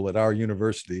Bible at our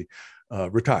university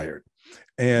retired,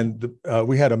 and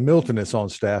we had a Miltonist on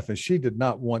staff, and she did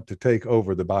not want to take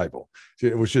over the Bible.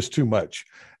 It was just too much.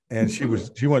 And she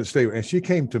wanted to stay. And she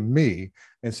came to me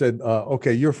and said,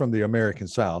 okay, you're from the American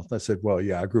South. I said, well,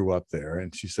 yeah, I grew up there.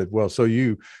 And she said, well, so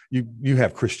you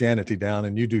have Christianity down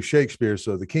and you do Shakespeare.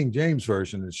 So the King James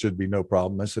Version, it should be no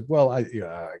problem. I said, well, I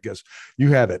guess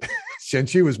you have it. And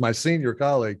she was my senior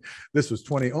colleague. This was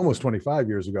almost 25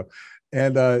 years ago.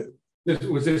 And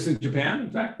was this in Japan,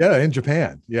 in fact? Yeah, in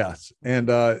Japan, yes.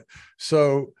 And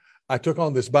so I took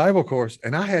on this Bible course,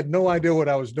 and I had no idea what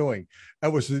I was doing. I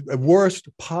was the worst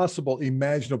possible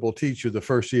imaginable teacher the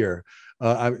first year,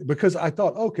 because I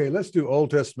thought, okay, let's do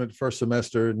Old Testament first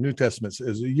semester, New Testament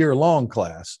is a year-long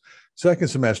class. Second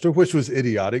semester, which was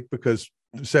idiotic because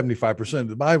 75% of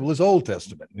the Bible is Old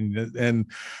Testament, and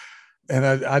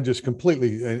I just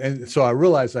completely, and so I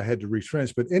realized I had to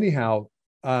retrench. But anyhow,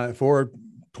 for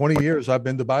 20 years, I've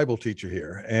been the Bible teacher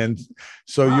here, and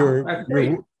so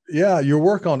your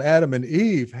work on Adam and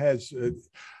Eve has.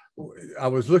 I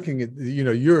was looking at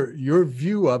your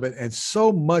view of it, and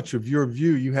so much of your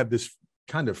view, you have this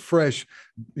kind of fresh,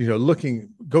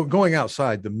 going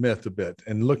outside the myth a bit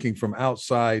and looking from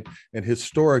outside and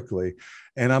historically.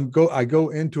 And I go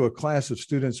into a class of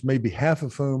students, maybe half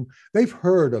of whom they've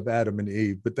heard of Adam and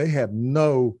Eve, but they have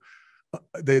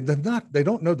they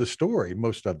don't know the story.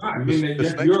 Most of them. I mean,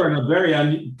 you're in a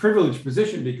very privileged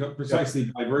position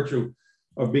precisely by virtue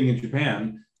of being in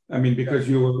Japan. I mean, because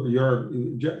your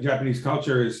Japanese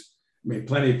culture is, I mean,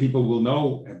 plenty of people will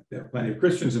know, there are plenty of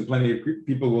Christians and plenty of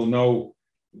people will know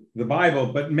the Bible,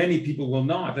 but many people will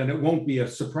not, and it won't be a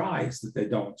surprise that they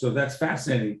don't. So that's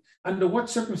fascinating. Under what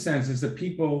circumstances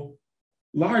do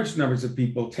large numbers of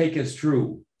people, take as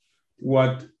true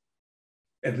what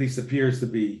at least appears to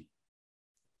be,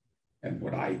 and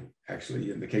what I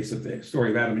actually, in the case of the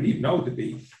story of Adam and Eve, know to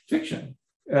be fiction?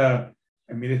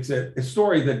 I mean, it's a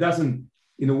story that doesn't,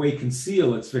 in a way,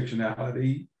 conceal its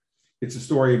fictionality. It's a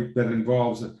story that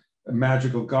involves a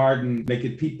magical garden,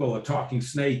 naked people, a talking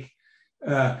snake,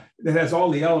 that has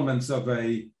all the elements of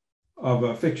a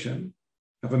fiction,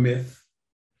 of a myth,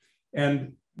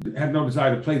 and have no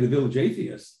desire to play the village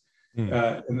atheist in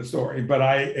the story,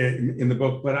 in the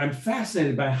book. But I'm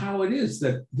fascinated by how it is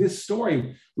that this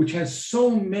story, which has so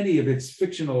many of its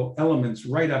fictional elements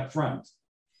right up front,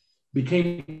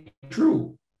 became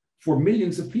true for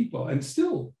millions of people, and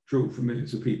still true for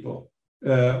millions of people.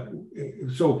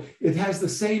 So it has the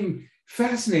same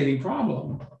fascinating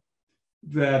problem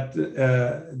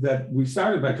that we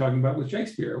started by talking about with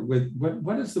Shakespeare. With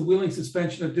what is the willing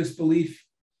suspension of disbelief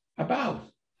about?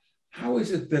 How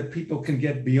is it that people can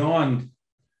get beyond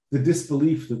the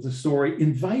disbelief that the story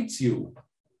invites you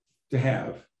to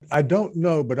have? I don't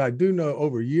know, but I do know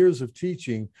over years of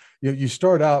teaching, you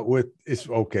start out with,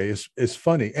 it's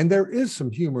funny. And there is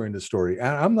some humor in the story.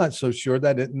 I'm not so sure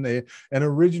that it's an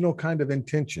original kind of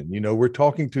intention. We're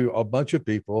talking to a bunch of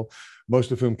people,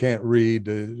 most of whom can't read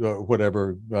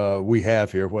whatever we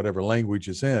have here, whatever language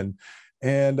is in.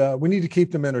 And we need to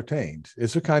keep them entertained.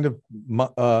 It's a kind of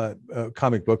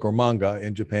comic book or manga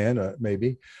in Japan,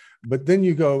 maybe. But then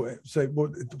you go and say,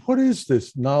 well, what is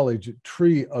this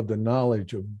tree of the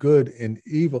knowledge of good and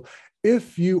evil?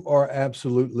 if you are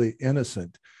absolutely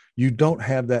innocent, you don't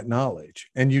have that knowledge,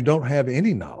 and you don't have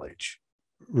any knowledge,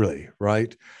 really,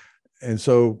 right? And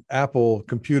so Apple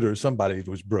computers, somebody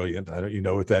was brilliant. I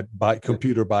don't, with that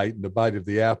computer bite and the bite of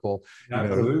the apple,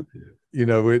 Absolutely.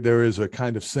 There is a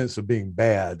kind of sense of being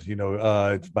bad,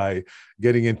 by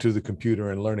getting into the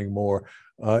computer and learning more.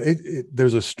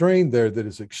 There's a strain there that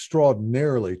is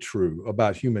extraordinarily true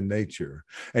about human nature.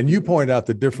 And you point out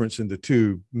the difference in the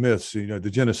two myths, the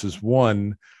Genesis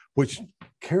 1, which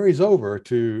carries over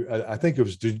to, I think it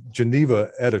was the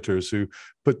Geneva editors who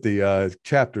put the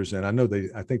chapters in.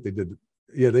 I think they did.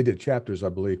 Yeah, they did chapters, I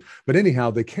believe. But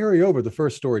anyhow, they carry over the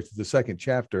first story to the second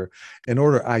chapter in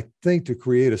order, I think, to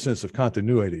create a sense of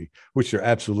continuity, which there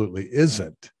absolutely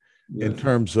isn't in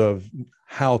terms of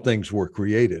how things were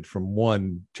created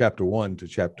from chapter 1 to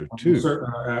chapter 2.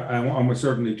 Almost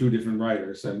certainly two different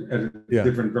writers and at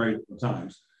different, very different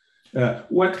times.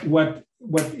 What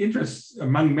interests,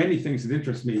 among many things that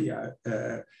interest me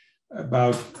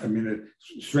it's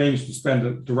strange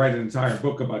to write an entire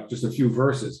book about just a few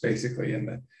verses, basically, in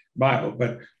the Bible.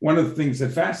 But one of the things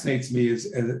that fascinates me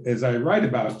is, as I write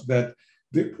about, that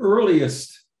the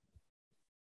earliest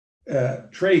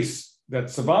trace that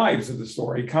survives of the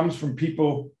story comes from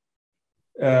people,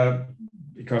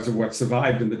 because of what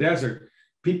survived in the desert,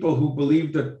 people who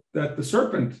believed that the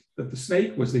serpent, that the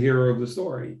snake was the hero of the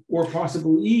story, or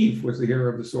possibly Eve was the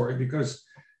hero of the story, because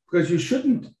you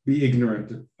shouldn't be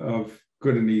ignorant of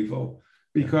good and evil,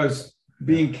 because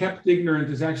being kept ignorant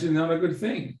is actually not a good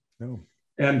thing. No.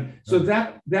 And so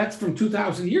that's from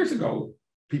 2,000 years ago,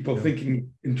 people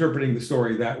interpreting the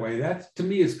story that way. That, to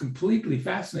me, is completely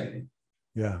fascinating.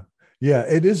 Yeah. Yeah,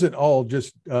 it isn't all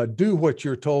just do what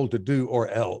you're told to do or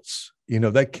else.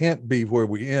 That can't be where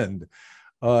we end.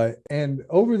 And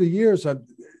over the years, I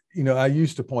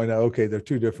used to point out, okay, they're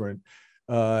two different.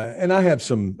 And I have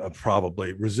some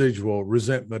probably residual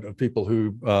resentment of people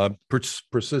who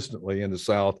persistently in the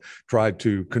South tried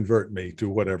to convert me to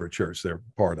whatever church they're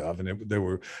part of. And there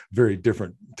were very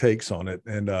different takes on it.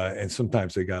 And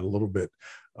sometimes they got a little bit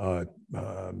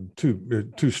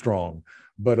too strong.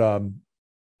 But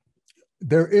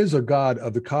there is a God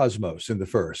of the cosmos in the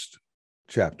first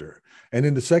chapter. And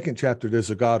in the second chapter,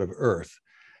 there's a God of earth.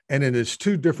 And in its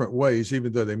two different ways,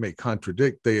 even though they may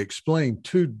contradict, they explain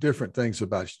two different things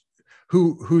about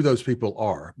who those people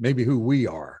are, maybe who we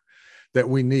are, that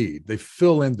we need. They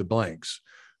fill in the blanks.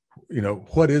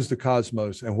 What is the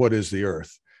cosmos and what is the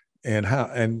earth? And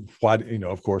how and why,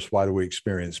 of course, why do we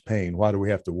experience pain? Why do we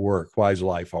have to work? Why is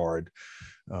life hard?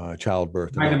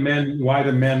 Childbirth. Why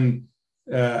do men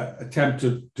attempt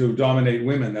to dominate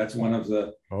women? That's one of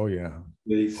the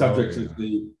subjects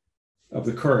of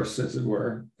the curse, as it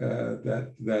were,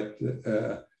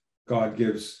 that God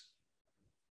gives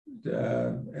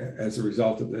as a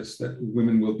result of this, that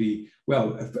women will be,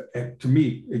 to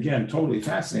me, again, totally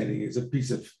fascinating. Is a piece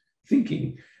of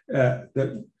thinking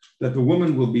that the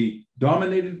woman will be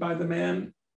dominated by the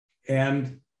man,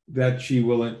 and that she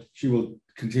will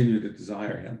continue to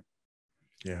desire him.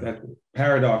 Yeah. That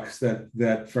paradox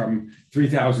that from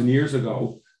 3,000 years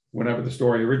ago, whenever the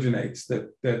story originates,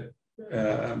 that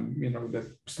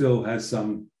still has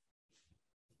some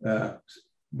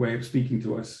way of speaking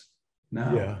to us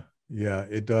now. Yeah,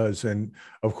 it does. And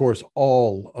of course,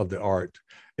 all of the art,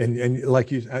 and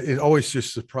like it always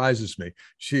just surprises me.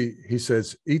 He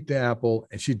says, eat the apple,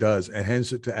 and she does, and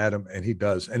hands it to Adam, and he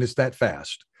does. And it's that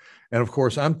fast. And of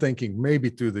course, I'm thinking maybe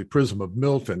through the prism of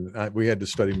Milton. We had to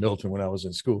study Milton when I was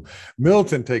in school.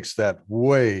 Milton takes that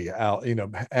way out,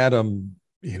 Adam,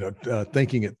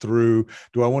 thinking it through.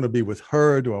 Do I want to be with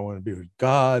her? Do I want to be with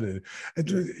God? And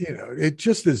it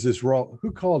just is this raw.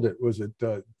 Who called it? Was it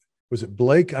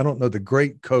Blake? I don't know. The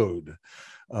Great Code,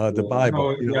 the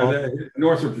Bible.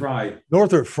 Northrop Frye.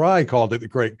 Northrop Frye called it the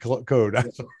Great Code.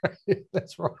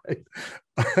 That's right.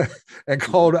 And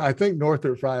called, I think,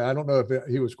 Northrop Frye, I don't know if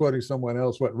he was quoting someone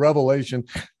else, Revelation,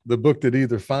 the book that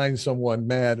either finds someone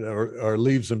mad or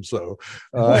leaves them so.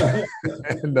 But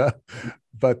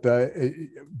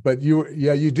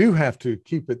you do have to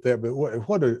keep it there. But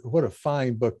what a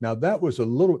fine book. Now that was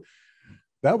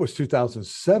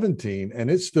 2017,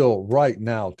 and it's still right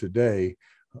now today.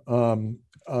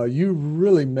 You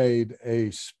really made a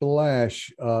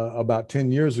splash about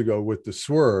 10 years ago with The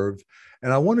Swerve.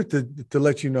 And I wanted to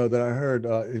let you know that I heard,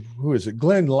 who is it?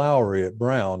 Glenn Lowry at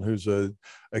Brown, who's an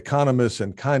economist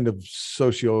and kind of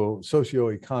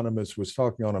socio-economist, was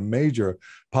talking on a major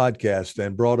podcast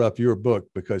and brought up your book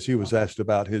because he was asked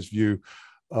about his view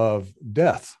of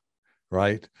death,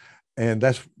 right? And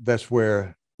that's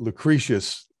where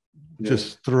Lucretius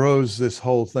just throws this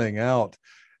whole thing out.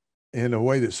 in a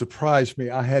way that surprised me.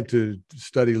 I had to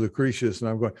study Lucretius, and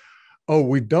I'm going, oh,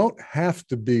 we don't have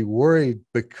to be worried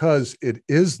because it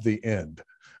is the end.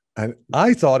 And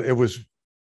I thought it was,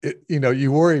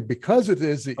 you worry because it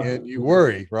is the end, you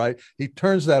worry, right? He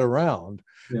turns that around.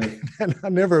 Yeah. And I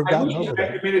never got over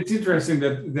that. I mean, it's interesting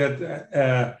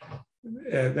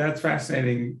that's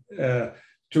fascinating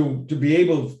to be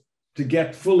able to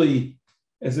get fully,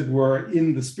 as it were,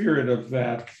 in the spirit of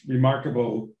that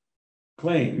remarkable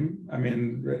claim. I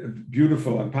mean,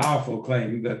 beautiful and powerful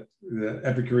claim that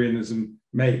Epicureanism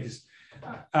makes.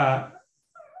 I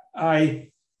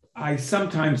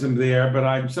sometimes am there, but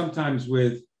I'm sometimes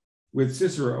with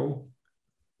Cicero,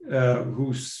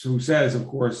 who says, of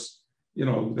course,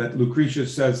 that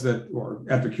Lucretius says that, or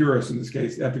Epicurus in this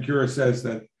case, Epicurus says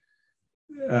that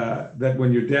that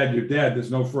when you're dead, you're dead.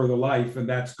 There's no further life, and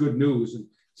that's good news. And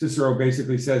Cicero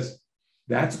basically says,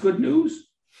 that's good news.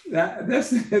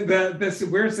 That's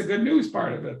where's the good news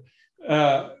part of it?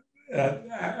 A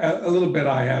little bit,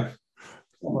 I have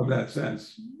some of that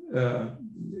sense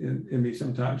in me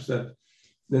sometimes,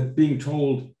 that being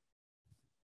told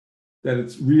that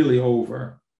it's really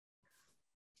over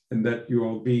and that you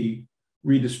will be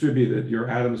redistributed, your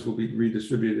atoms will be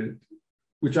redistributed,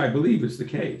 which I believe is the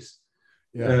case.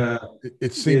 Yeah,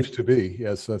 it seems to be,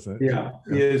 yes, doesn't it? Yeah,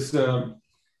 is, that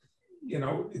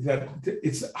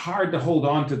it's hard to hold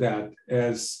on to that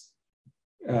as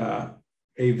a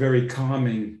very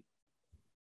calming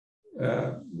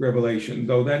revelation,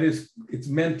 though it's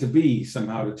meant to be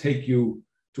somehow to take you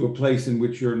to a place in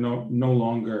which you're no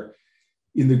longer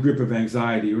in the grip of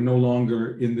anxiety, or no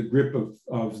longer in the grip of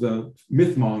the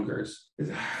myth mongers.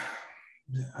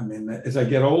 I mean, as I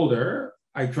get older,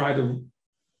 I try to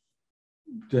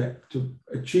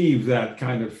achieve that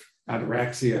kind of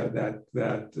ataraxia,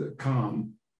 that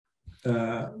calm,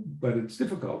 but it's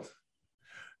difficult.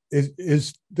 It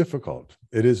is difficult.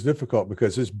 It is difficult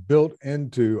because it's built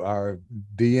into our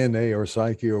DNA or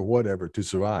psyche or whatever to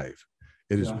survive.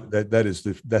 It is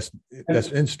that's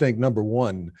instinct number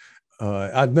one.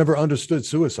 I've never understood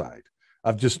suicide.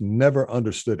 I've just never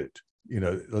understood it.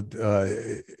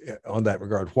 On that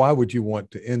regard, why would you want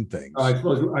to end things? I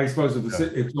suppose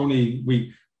it's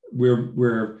only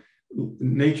we're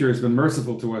nature has been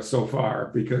merciful to us so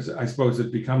far, because I suppose it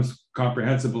becomes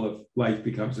comprehensible if life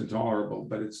becomes intolerable,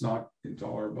 but it's not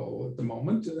intolerable at the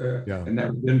moment, and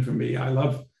never been for me. I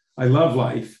love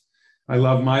life. I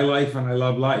love my life, and I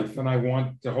love life, and I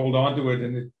want to hold on to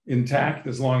it intact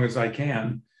as long as I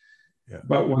can. Yeah.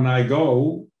 But when I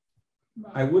go,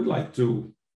 I would like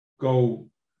to go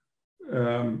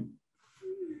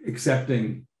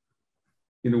accepting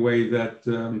in a way that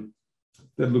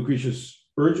that Lucretius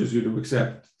urges you to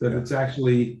accept, that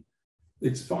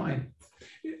it's fine.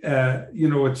 I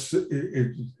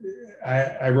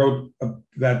wrote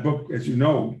that book, as you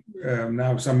know,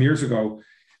 now some years ago,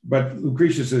 but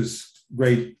Lucretius's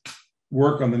great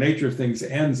work on the nature of things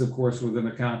ends, of course, with an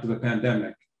account of the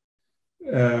pandemic.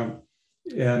 And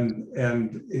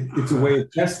it's a way of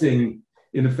testing,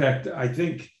 in effect, I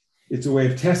think it's a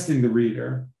way of testing the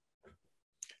reader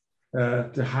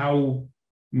to how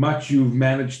much you've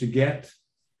managed to get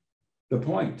the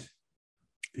point.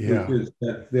 Yeah. Which is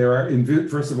that there are,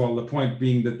 first of all, the point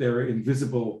being that there are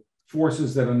invisible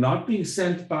forces that are not being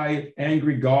sent by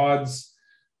angry gods,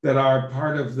 that are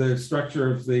part of the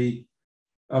structure of the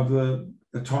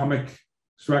atomic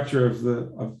structure of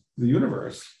the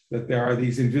universe, that there are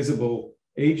these invisible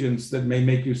agents that may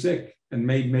make you sick and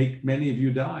may make many of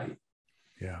you die.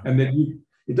 Yeah. And that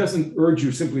it doesn't urge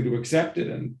you simply to accept it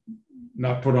and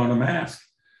not put on a mask.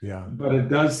 Yeah. But it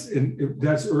does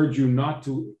urge you not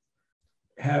to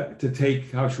have to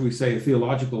take, how should we say, a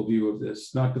theological view of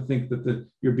this, not to think that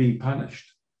you're being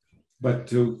punished, but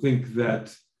to think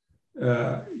that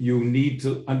you need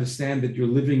to understand that you're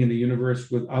living in a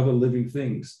universe with other living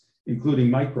things,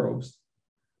 including microbes.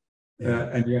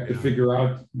 And you have to figure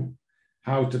out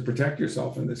how to protect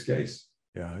yourself in this case.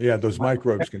 Yeah, those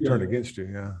microbes can turn against you.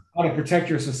 Yeah. How to protect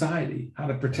your society,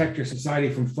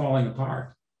 from falling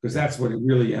apart, because that's what it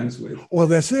really ends with. Well,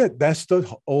 that's it. That's the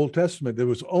Old Testament. There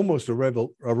was almost a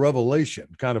revelation,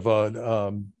 kind of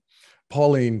a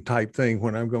Pauline type thing,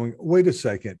 when I'm going, wait a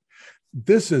second,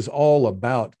 this is all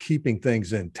about keeping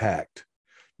things intact,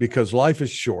 because life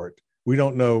is short. We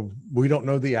don't know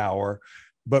the hour.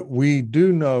 But we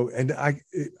do know, and I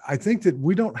think that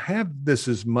we don't have this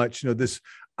as much, this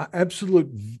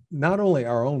absolute, not only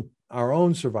our own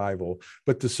survival,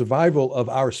 but the survival of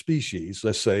our species,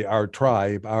 let's say our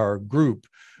tribe, our group,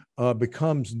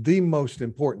 becomes the most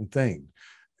important thing.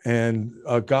 And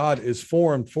God is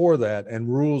formed for that,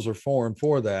 and rules are formed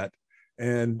for that.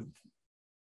 And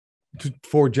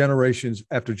for generations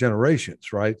after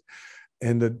generations, right?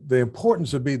 And the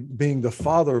importance of being the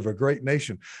father of a great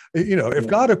nation. You know, if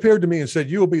God appeared to me and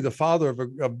said, "You will be the father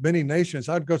of many nations,"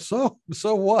 I'd go, so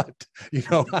what? You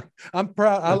know, I'm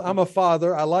proud. I'm a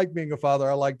father. I like being a father.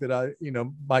 I like that I,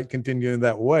 might continue in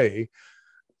that way.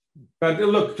 But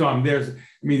look, Tom,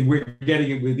 we're getting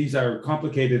it. These are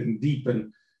complicated and deep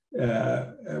and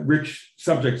rich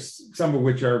subjects, some of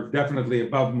which are definitely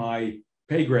above my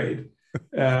pay grade.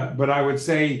 But I would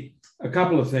say a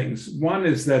couple of things. One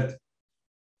is that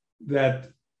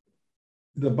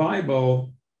the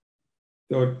Bible,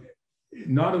 though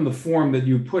not in the form that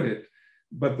you put it,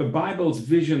 but the Bible's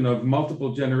vision of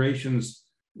multiple generations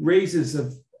raises,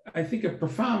 I think, a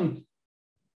profound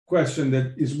question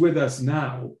that is with us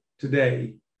now,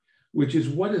 today, which is,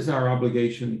 what is our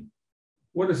obligation?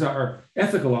 What is our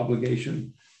ethical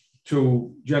obligation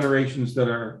to generations that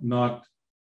are not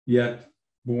yet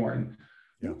born?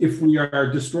 Yeah. If we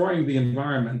are destroying the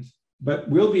environment, but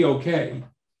we'll be okay,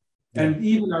 and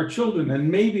even our children and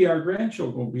maybe our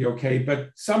grandchildren will be okay, but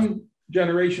some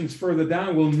generations further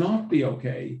down will not be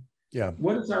okay. Yeah.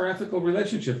 What is our ethical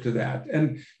relationship to that?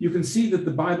 And you can see that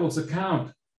the Bible's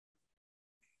account,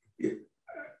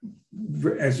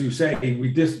 as you say, we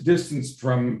distanced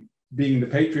from being the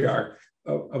patriarch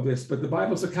of this, but the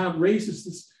Bible's account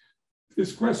raises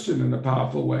this question in a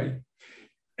powerful way.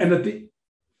 And at the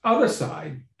other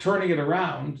side, turning it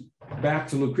around back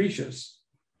to Lucretius,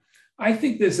 I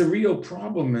think there's a real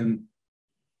problem in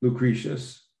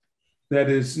Lucretius that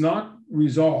is not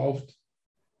resolved.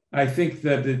 I think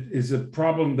that it is a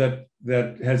problem that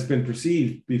has been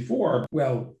perceived before,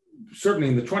 well, certainly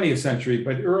in the 20th century,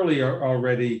 but earlier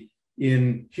already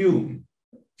in Hume.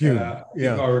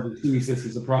 Already sees this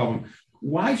as a problem.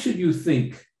 Why should you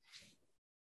think,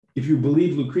 if you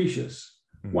believe Lucretius,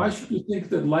 why should you think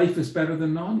that life is better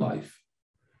than non-life?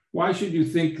 Why should you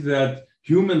think that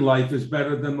human life is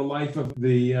better than the life of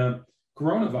the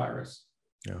coronavirus?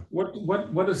 Yeah.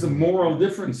 What is the moral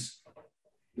difference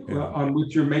on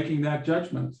which you're making that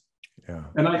judgment? Yeah.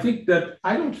 And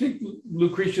I don't think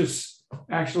Lucretius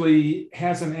actually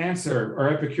has an answer, or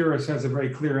Epicurus has a very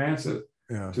clear answer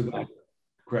to that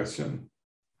question.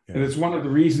 Yeah. And it's one of the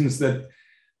reasons that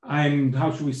I'm,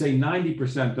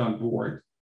 90% on board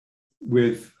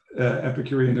with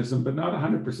Epicureanism, but not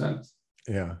 100%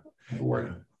 on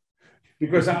board.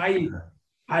 Because I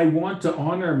want to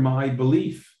honor my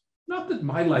belief, not that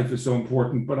my life is so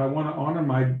important, but I want to honor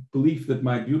my belief that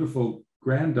my beautiful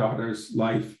granddaughter's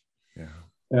life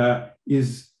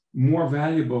is more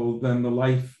valuable than the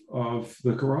life of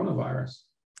the coronavirus.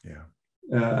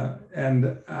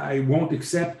 And I won't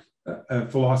accept a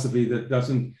philosophy that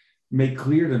doesn't make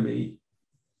clear to me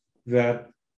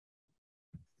that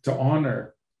to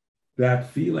honor that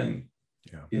feeling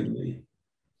in me.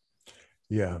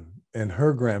 Yeah. And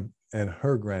her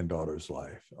granddaughter's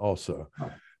life also.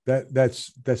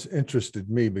 That's interested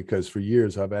me, because for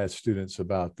years I've asked students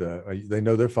about they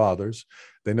know their fathers,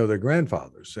 they know their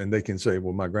grandfathers, and they can say,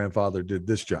 well, my grandfather did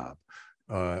this job,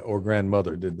 or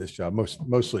grandmother did this job.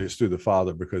 Mostly it's through the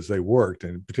father because they worked,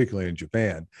 and particularly in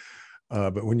Japan.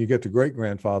 But when you get to great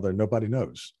grandfather, nobody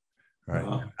knows.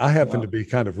 Right. I happen to be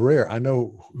kind of rare. I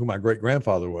know who my great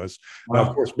grandfather was. Now,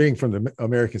 of course, being from the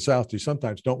American South, you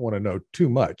sometimes don't want to know too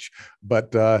much,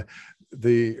 but and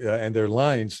there are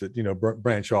lines that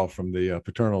branch off from the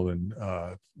paternal and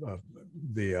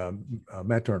the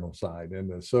maternal side,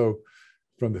 and so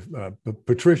from the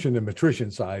patrician and matrician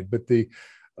side. But the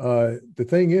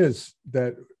thing is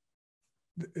that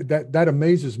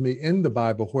amazes me in the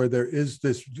Bible, where there is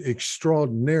this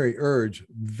extraordinary urge,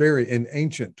 very in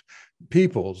ancient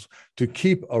peoples, to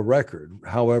keep a record,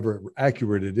 however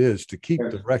accurate it is, to keep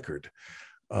the record.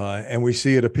 And we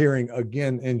see it appearing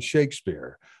again in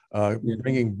Shakespeare,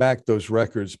 bringing back those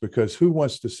records, because who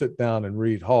wants to sit down and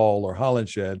read Hall or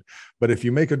Holinshed? But if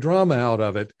you make a drama out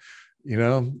of it,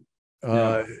 you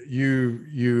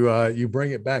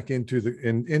bring it back into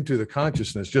the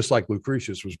consciousness, just like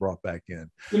Lucretius was brought back in.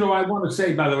 I want to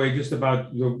say, by the way, just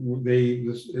about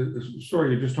the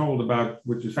story you just told about,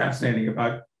 which is fascinating,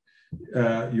 about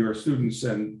your students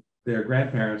and their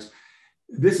grandparents.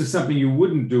 This is something you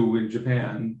wouldn't do in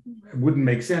Japan. It wouldn't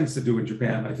make sense to do in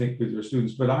Japan, I think, with your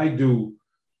students, but I do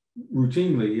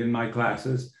routinely in my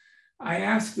classes. I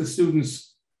ask the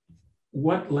students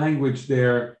what language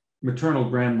their maternal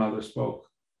grandmother spoke,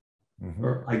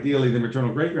 or ideally the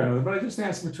maternal great grandmother, but I just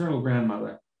ask maternal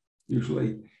grandmother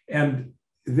usually. And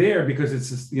there, because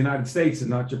it's the United States and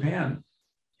not Japan,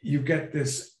 you get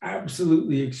this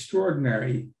absolutely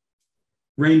extraordinary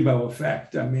rainbow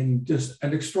effect. I mean, just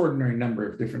an extraordinary number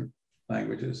of different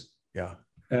languages. Yeah.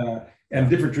 and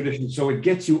different traditions. So it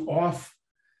gets you off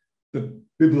the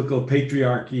biblical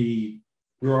patriarchy,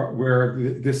 where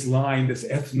this line, this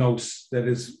ethnos, that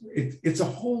is, it's a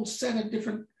whole set of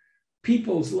different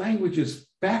peoples, languages,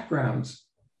 backgrounds,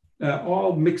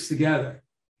 all mixed together.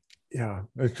 Yeah,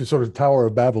 it's just sort of Tower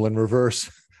of Babel in reverse.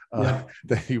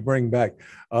 That you bring back.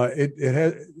 It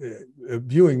has,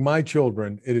 viewing my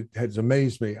children, it has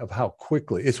amazed me of how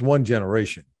quickly, it's one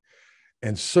generation,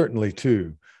 and certainly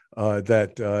two,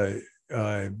 that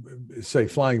say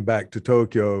flying back to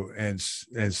Tokyo and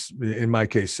in my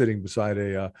case, sitting beside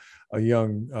a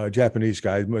young Japanese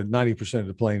guy, 90% of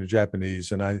the plane are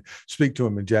Japanese, and I speak to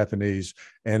him in Japanese,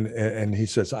 and he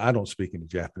says, "I don't speak any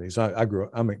Japanese. I'm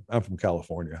from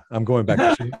California. I'm going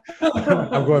back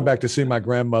to see my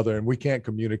grandmother, and we can't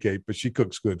communicate, but she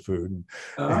cooks good food, and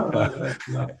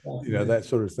that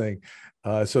sort of thing."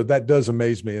 So that does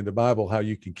amaze me in the Bible, how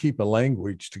you can keep a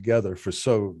language together for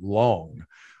so long,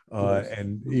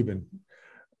 and even.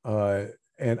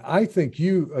 And I think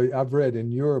I've read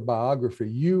in your biography,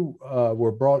 you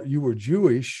were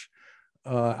Jewish.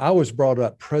 I was brought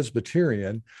up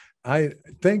Presbyterian. I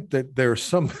think that there's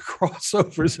some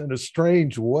crossovers in a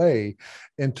strange way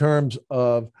in terms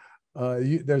of,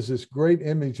 there's this great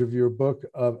image of your book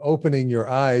of opening your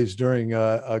eyes during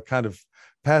a kind of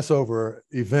Passover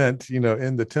event,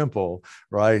 in the temple,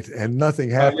 right? And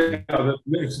nothing happened.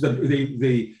 It's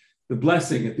the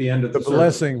blessing at the end of the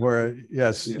blessing service. Where,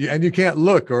 yes, and you can't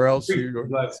look or else you.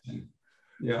 Blessing.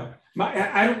 Yeah.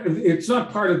 It's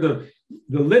not part of the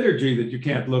liturgy that you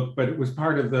can't look, but it was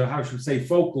part of the, how should we say,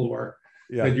 folklore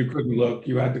that you couldn't look.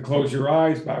 You had to close your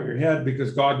eyes, bow your head,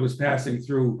 because God was passing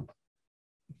through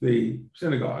the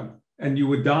synagogue, and you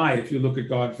would die if you look at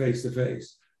God face to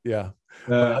face. Yeah.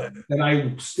 And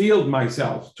I steeled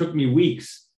myself. Took me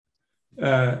weeks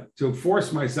to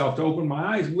force myself to open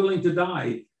my eyes, willing to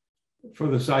die for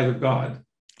the sight of God.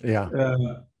 Yeah.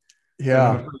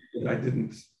 I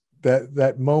didn't.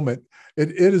 That moment,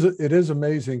 it is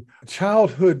amazing.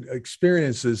 Childhood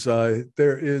experiences.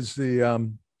 There is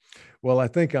the well, I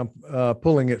think I'm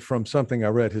pulling it from something I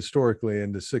read historically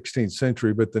in the 16th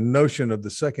century, but the notion of the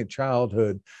second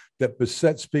childhood that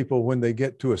besets people when they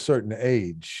get to a certain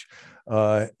age,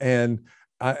 and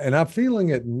I'm feeling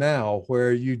it now,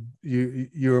 where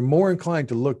you're more inclined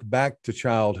to look back to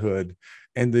childhood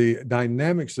and the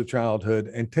dynamics of childhood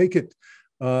and take it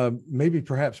maybe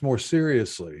perhaps more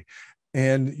seriously.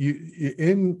 And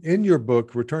you in your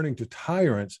book, Returning to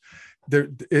Tyrants,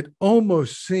 it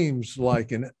almost seems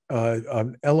like an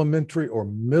elementary or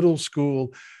middle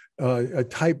school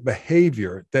type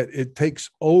behavior that it takes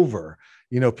over.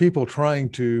 People trying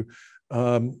to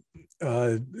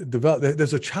develop.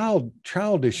 There's a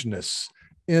childishness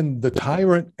in the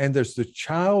tyrant, and there's the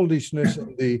childishness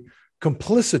and the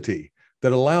complicity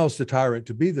that allows the tyrant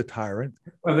to be the tyrant.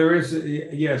 Well, there is,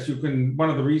 yes, you can. One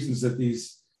of the reasons that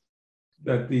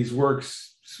these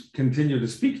works continue to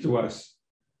speak to us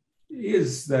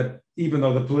is that even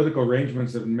though the political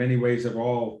arrangements in many ways are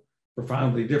all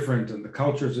profoundly different and the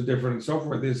cultures are different and so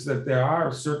forth, is that there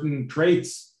are certain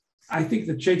traits. I think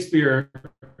that Shakespeare,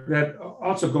 that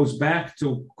also goes back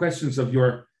to questions of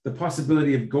the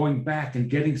possibility of going back and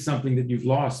getting something that you've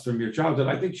lost from your childhood.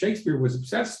 I think Shakespeare was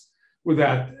obsessed with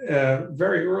that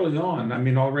very early on. I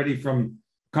mean, already from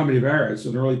Comedy of Errors,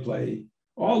 an early play,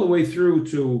 all the way through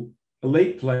to a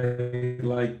late play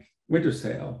like Winter's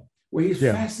Tale, where he's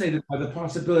fascinated by the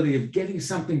possibility of getting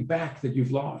something back that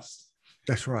you've lost.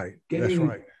 That's right. Getting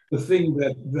the thing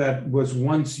that was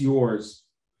once yours,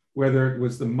 whether it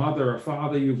was the mother or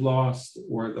father you've lost,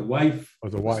 or the wife or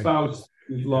the spouse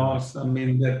you've lost. I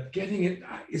mean, that getting it,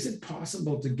 is it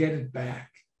possible to get it back?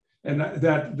 And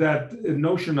that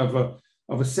notion of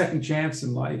a second chance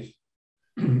in life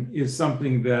is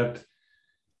something that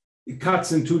it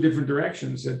cuts in two different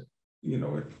directions.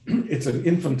 It's an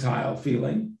infantile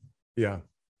feeling,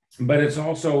 but it's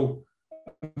also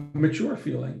a mature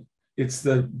feeling. It's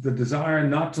the desire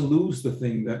not to lose the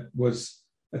thing that was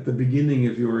at the beginning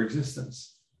of your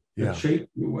existence, that shaped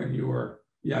you when you were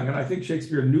young. And I think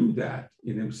Shakespeare knew that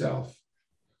in himself.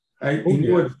 He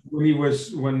knew it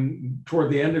when toward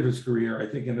the end of his career, I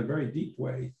think, in a very deep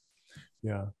way.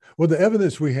 Yeah. Well, the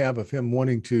evidence we have of him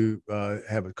wanting to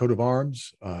have a coat of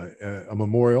arms, a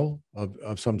memorial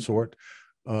of some sort,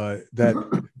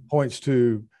 that points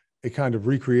to a kind of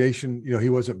recreation. He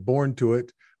wasn't born to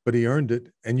it, but he earned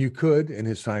it, and you could, in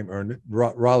his time, earn it.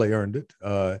 Raleigh earned it,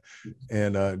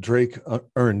 and Drake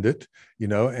earned it.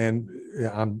 And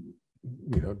I'm,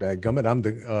 dadgummit,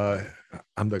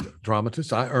 I'm the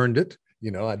dramatist. I earned it.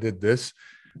 I did this.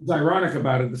 It's ironic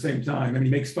about it at the same time. I mean, he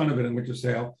makes fun of it in Winter's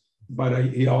Tale, but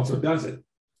he also does it.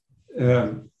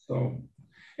 So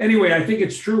anyway, I think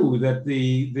it's true that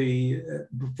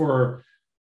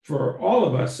for all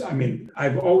of us, I mean,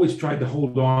 I've always tried to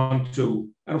hold on to,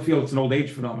 I don't feel it's an old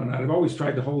age phenomenon. I've always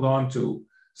tried to hold on to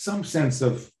some sense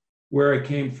of where I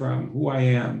came from, who I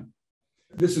am.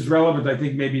 This is relevant, I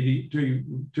think, maybe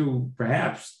to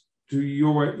perhaps to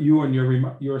you and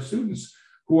your students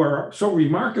who are so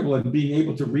remarkable in being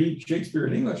able to read Shakespeare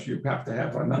in English. You have to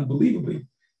have an unbelievably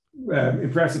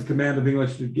impressive command of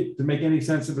English to make any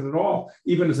sense of it at all,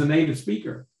 even as a native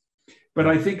speaker. But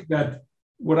I think that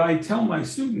what I tell my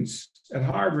students at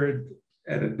Harvard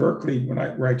and at Berkeley,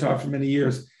 where I taught for many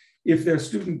years, if they're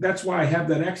student, that's why I have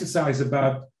that exercise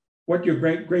about what your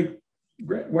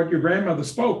what your grandmother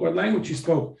spoke, what language she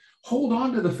spoke. Hold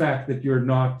on to the fact that you're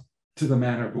not to the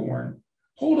manner born.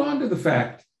 Hold on to the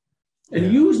fact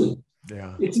and use it.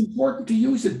 Yeah. It's important to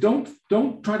use it.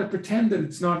 Don't try to pretend that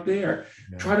it's not there.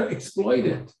 Yeah. Try to exploit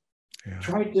it. Yeah.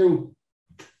 Try to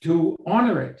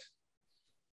honor it.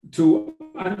 To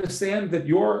understand that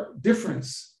your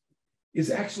difference is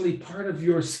actually part of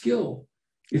your skill.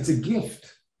 It's a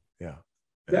gift. Yeah.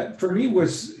 That for me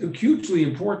was hugely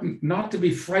important, not to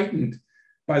be frightened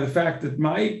by the fact that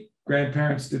my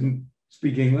grandparents didn't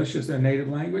speak English as their native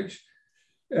language.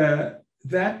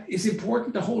 That is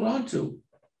important to hold on to,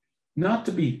 not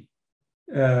to be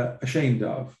ashamed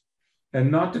of, and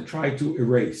not to try to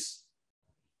erase.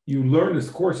 You learn this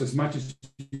course as much as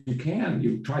you can.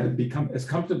 You try to become as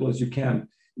comfortable as you can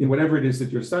in whatever it is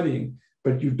that you're studying,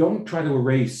 but you don't try to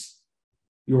erase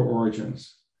your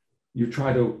origins. You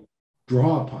try to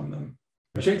draw upon them.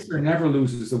 Shakespeare never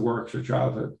loses the works of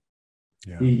childhood.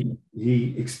 Yeah.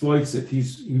 He exploits it.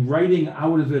 He's writing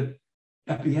out of it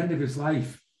at the end of his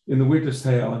life in The Winter's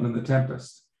Tale and in The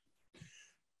Tempest.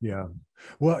 Yeah.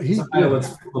 Well, it's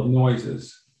full of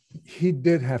noises. He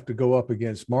did have to go up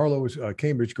against Marlowe was a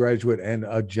Cambridge graduate and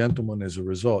a gentleman as a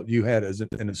result. You had as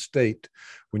an estate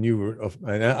when you were,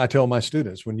 and I tell my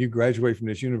students, when you graduate from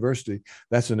this university,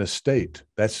 that's an estate.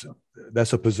 That's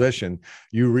a possession.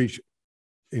 You reach,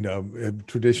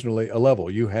 traditionally a level.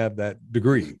 You have that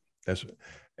degree.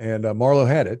 And Marlowe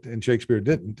had it, and Shakespeare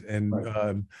didn't. And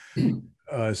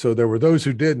right. So there were those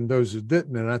who did and those who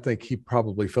didn't. And I think he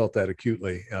probably felt that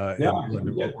acutely.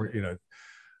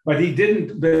 But he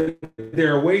didn't.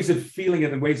 There are ways of feeling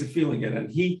it and ways of feeling it.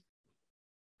 And he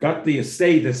got the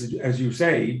estate, as you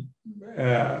say,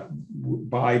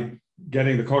 by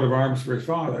getting the coat of arms for his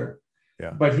father. Yeah.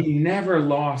 But he never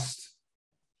lost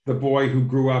the boy who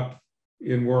grew up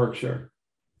in Warwickshire.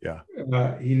 Yeah.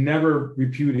 He never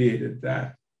repudiated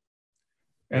that.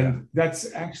 And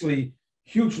that's actually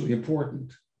hugely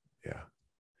important. Yeah.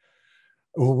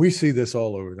 Well, we see this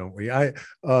all over, don't we?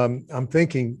 I'm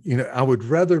thinking, I would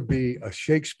rather be a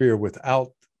Shakespeare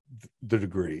without the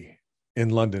degree in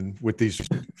London with these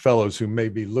fellows who may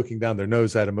be looking down their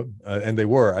nose at him, and they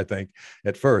were, I think,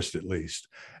 at first at least,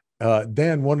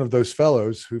 than one of those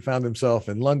fellows who found himself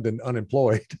in London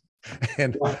unemployed.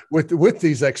 And with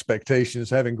these expectations,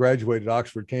 having graduated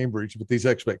Oxford, Cambridge, with these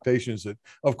expectations that,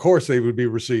 of course, they would be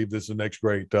received as the next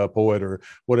great poet or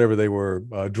whatever they were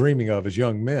dreaming of as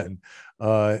young men,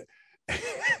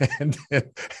 and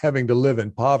having to live in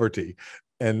poverty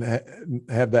and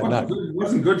have that it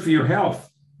wasn't good for your health.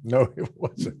 No, it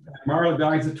wasn't. Marlowe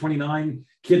dies at 29.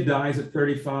 Kidd dies at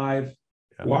 35.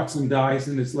 Yeah. Watson dies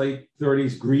in his late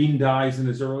 30s. Green dies in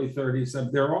his early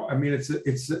 30s. They're all. I mean,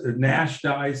 it's Nash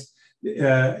dies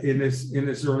in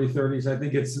his early 30s. I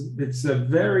think it's a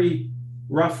very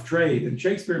rough trade, and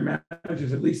Shakespeare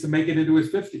manages at least to make it into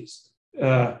his 50s,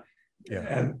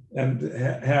 and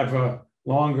have a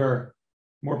longer,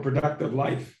 more productive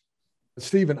life.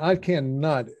 Stephen, I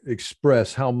cannot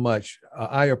express how much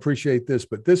I appreciate this,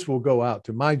 but this will go out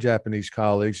to my Japanese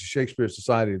colleagues, the Shakespeare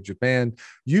Society of Japan.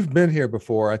 You've been here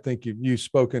before. I think you've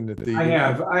spoken at the... I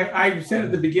have. I said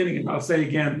at the beginning, and I'll say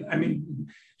again, I mean,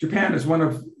 Japan is one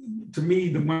of the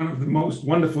most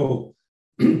wonderful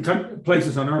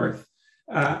places on earth.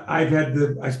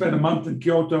 I spent a month in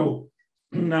Kyoto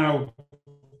now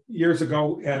years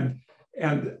ago, and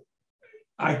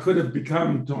I could have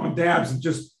become Tom Dabbs and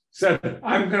just said,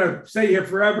 I'm going to stay here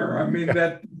forever. I mean,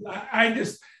 that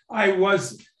I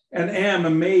was and am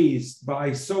amazed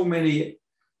by so many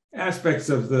aspects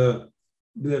of the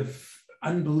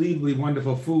unbelievably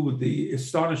wonderful food, the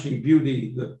astonishing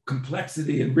beauty, the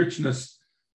complexity and richness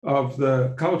of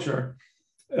the culture.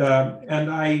 And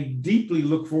I deeply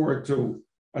look forward to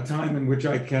a time in which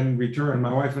I can return.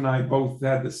 My wife and I both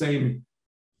had the same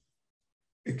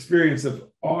experience of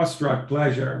awestruck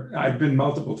pleasure. I've been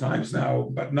multiple times now,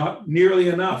 but not nearly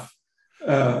enough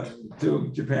to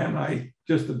Japan. I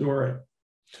just adore it.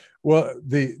 Well,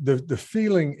 the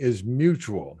feeling is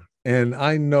mutual. And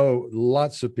I know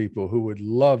lots of people who would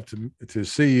love to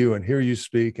see you and hear you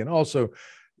speak. And also,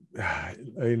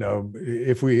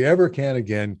 if we ever can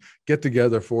again get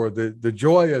together for the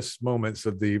joyous moments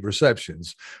of the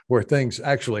receptions where things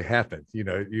actually happen,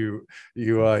 you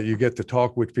get to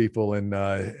talk with people and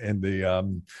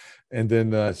then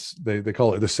they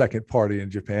call it the second party in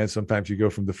Japan. Sometimes you go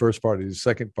from the first party to the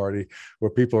second party where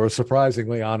people are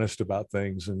surprisingly honest about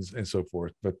things and so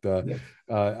forth. But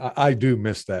I do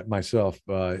miss that myself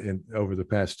over the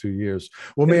past 2 years.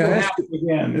 Well, may I ask you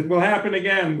again? It will happen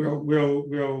again.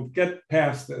 We'll get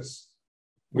past this.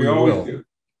 We always do.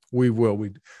 We will.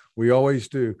 We always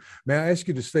do. May I ask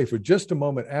you to stay for just a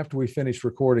moment after we finish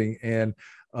recording? And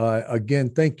again,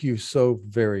 thank you so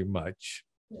very much.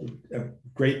 A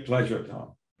great pleasure,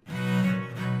 Tom.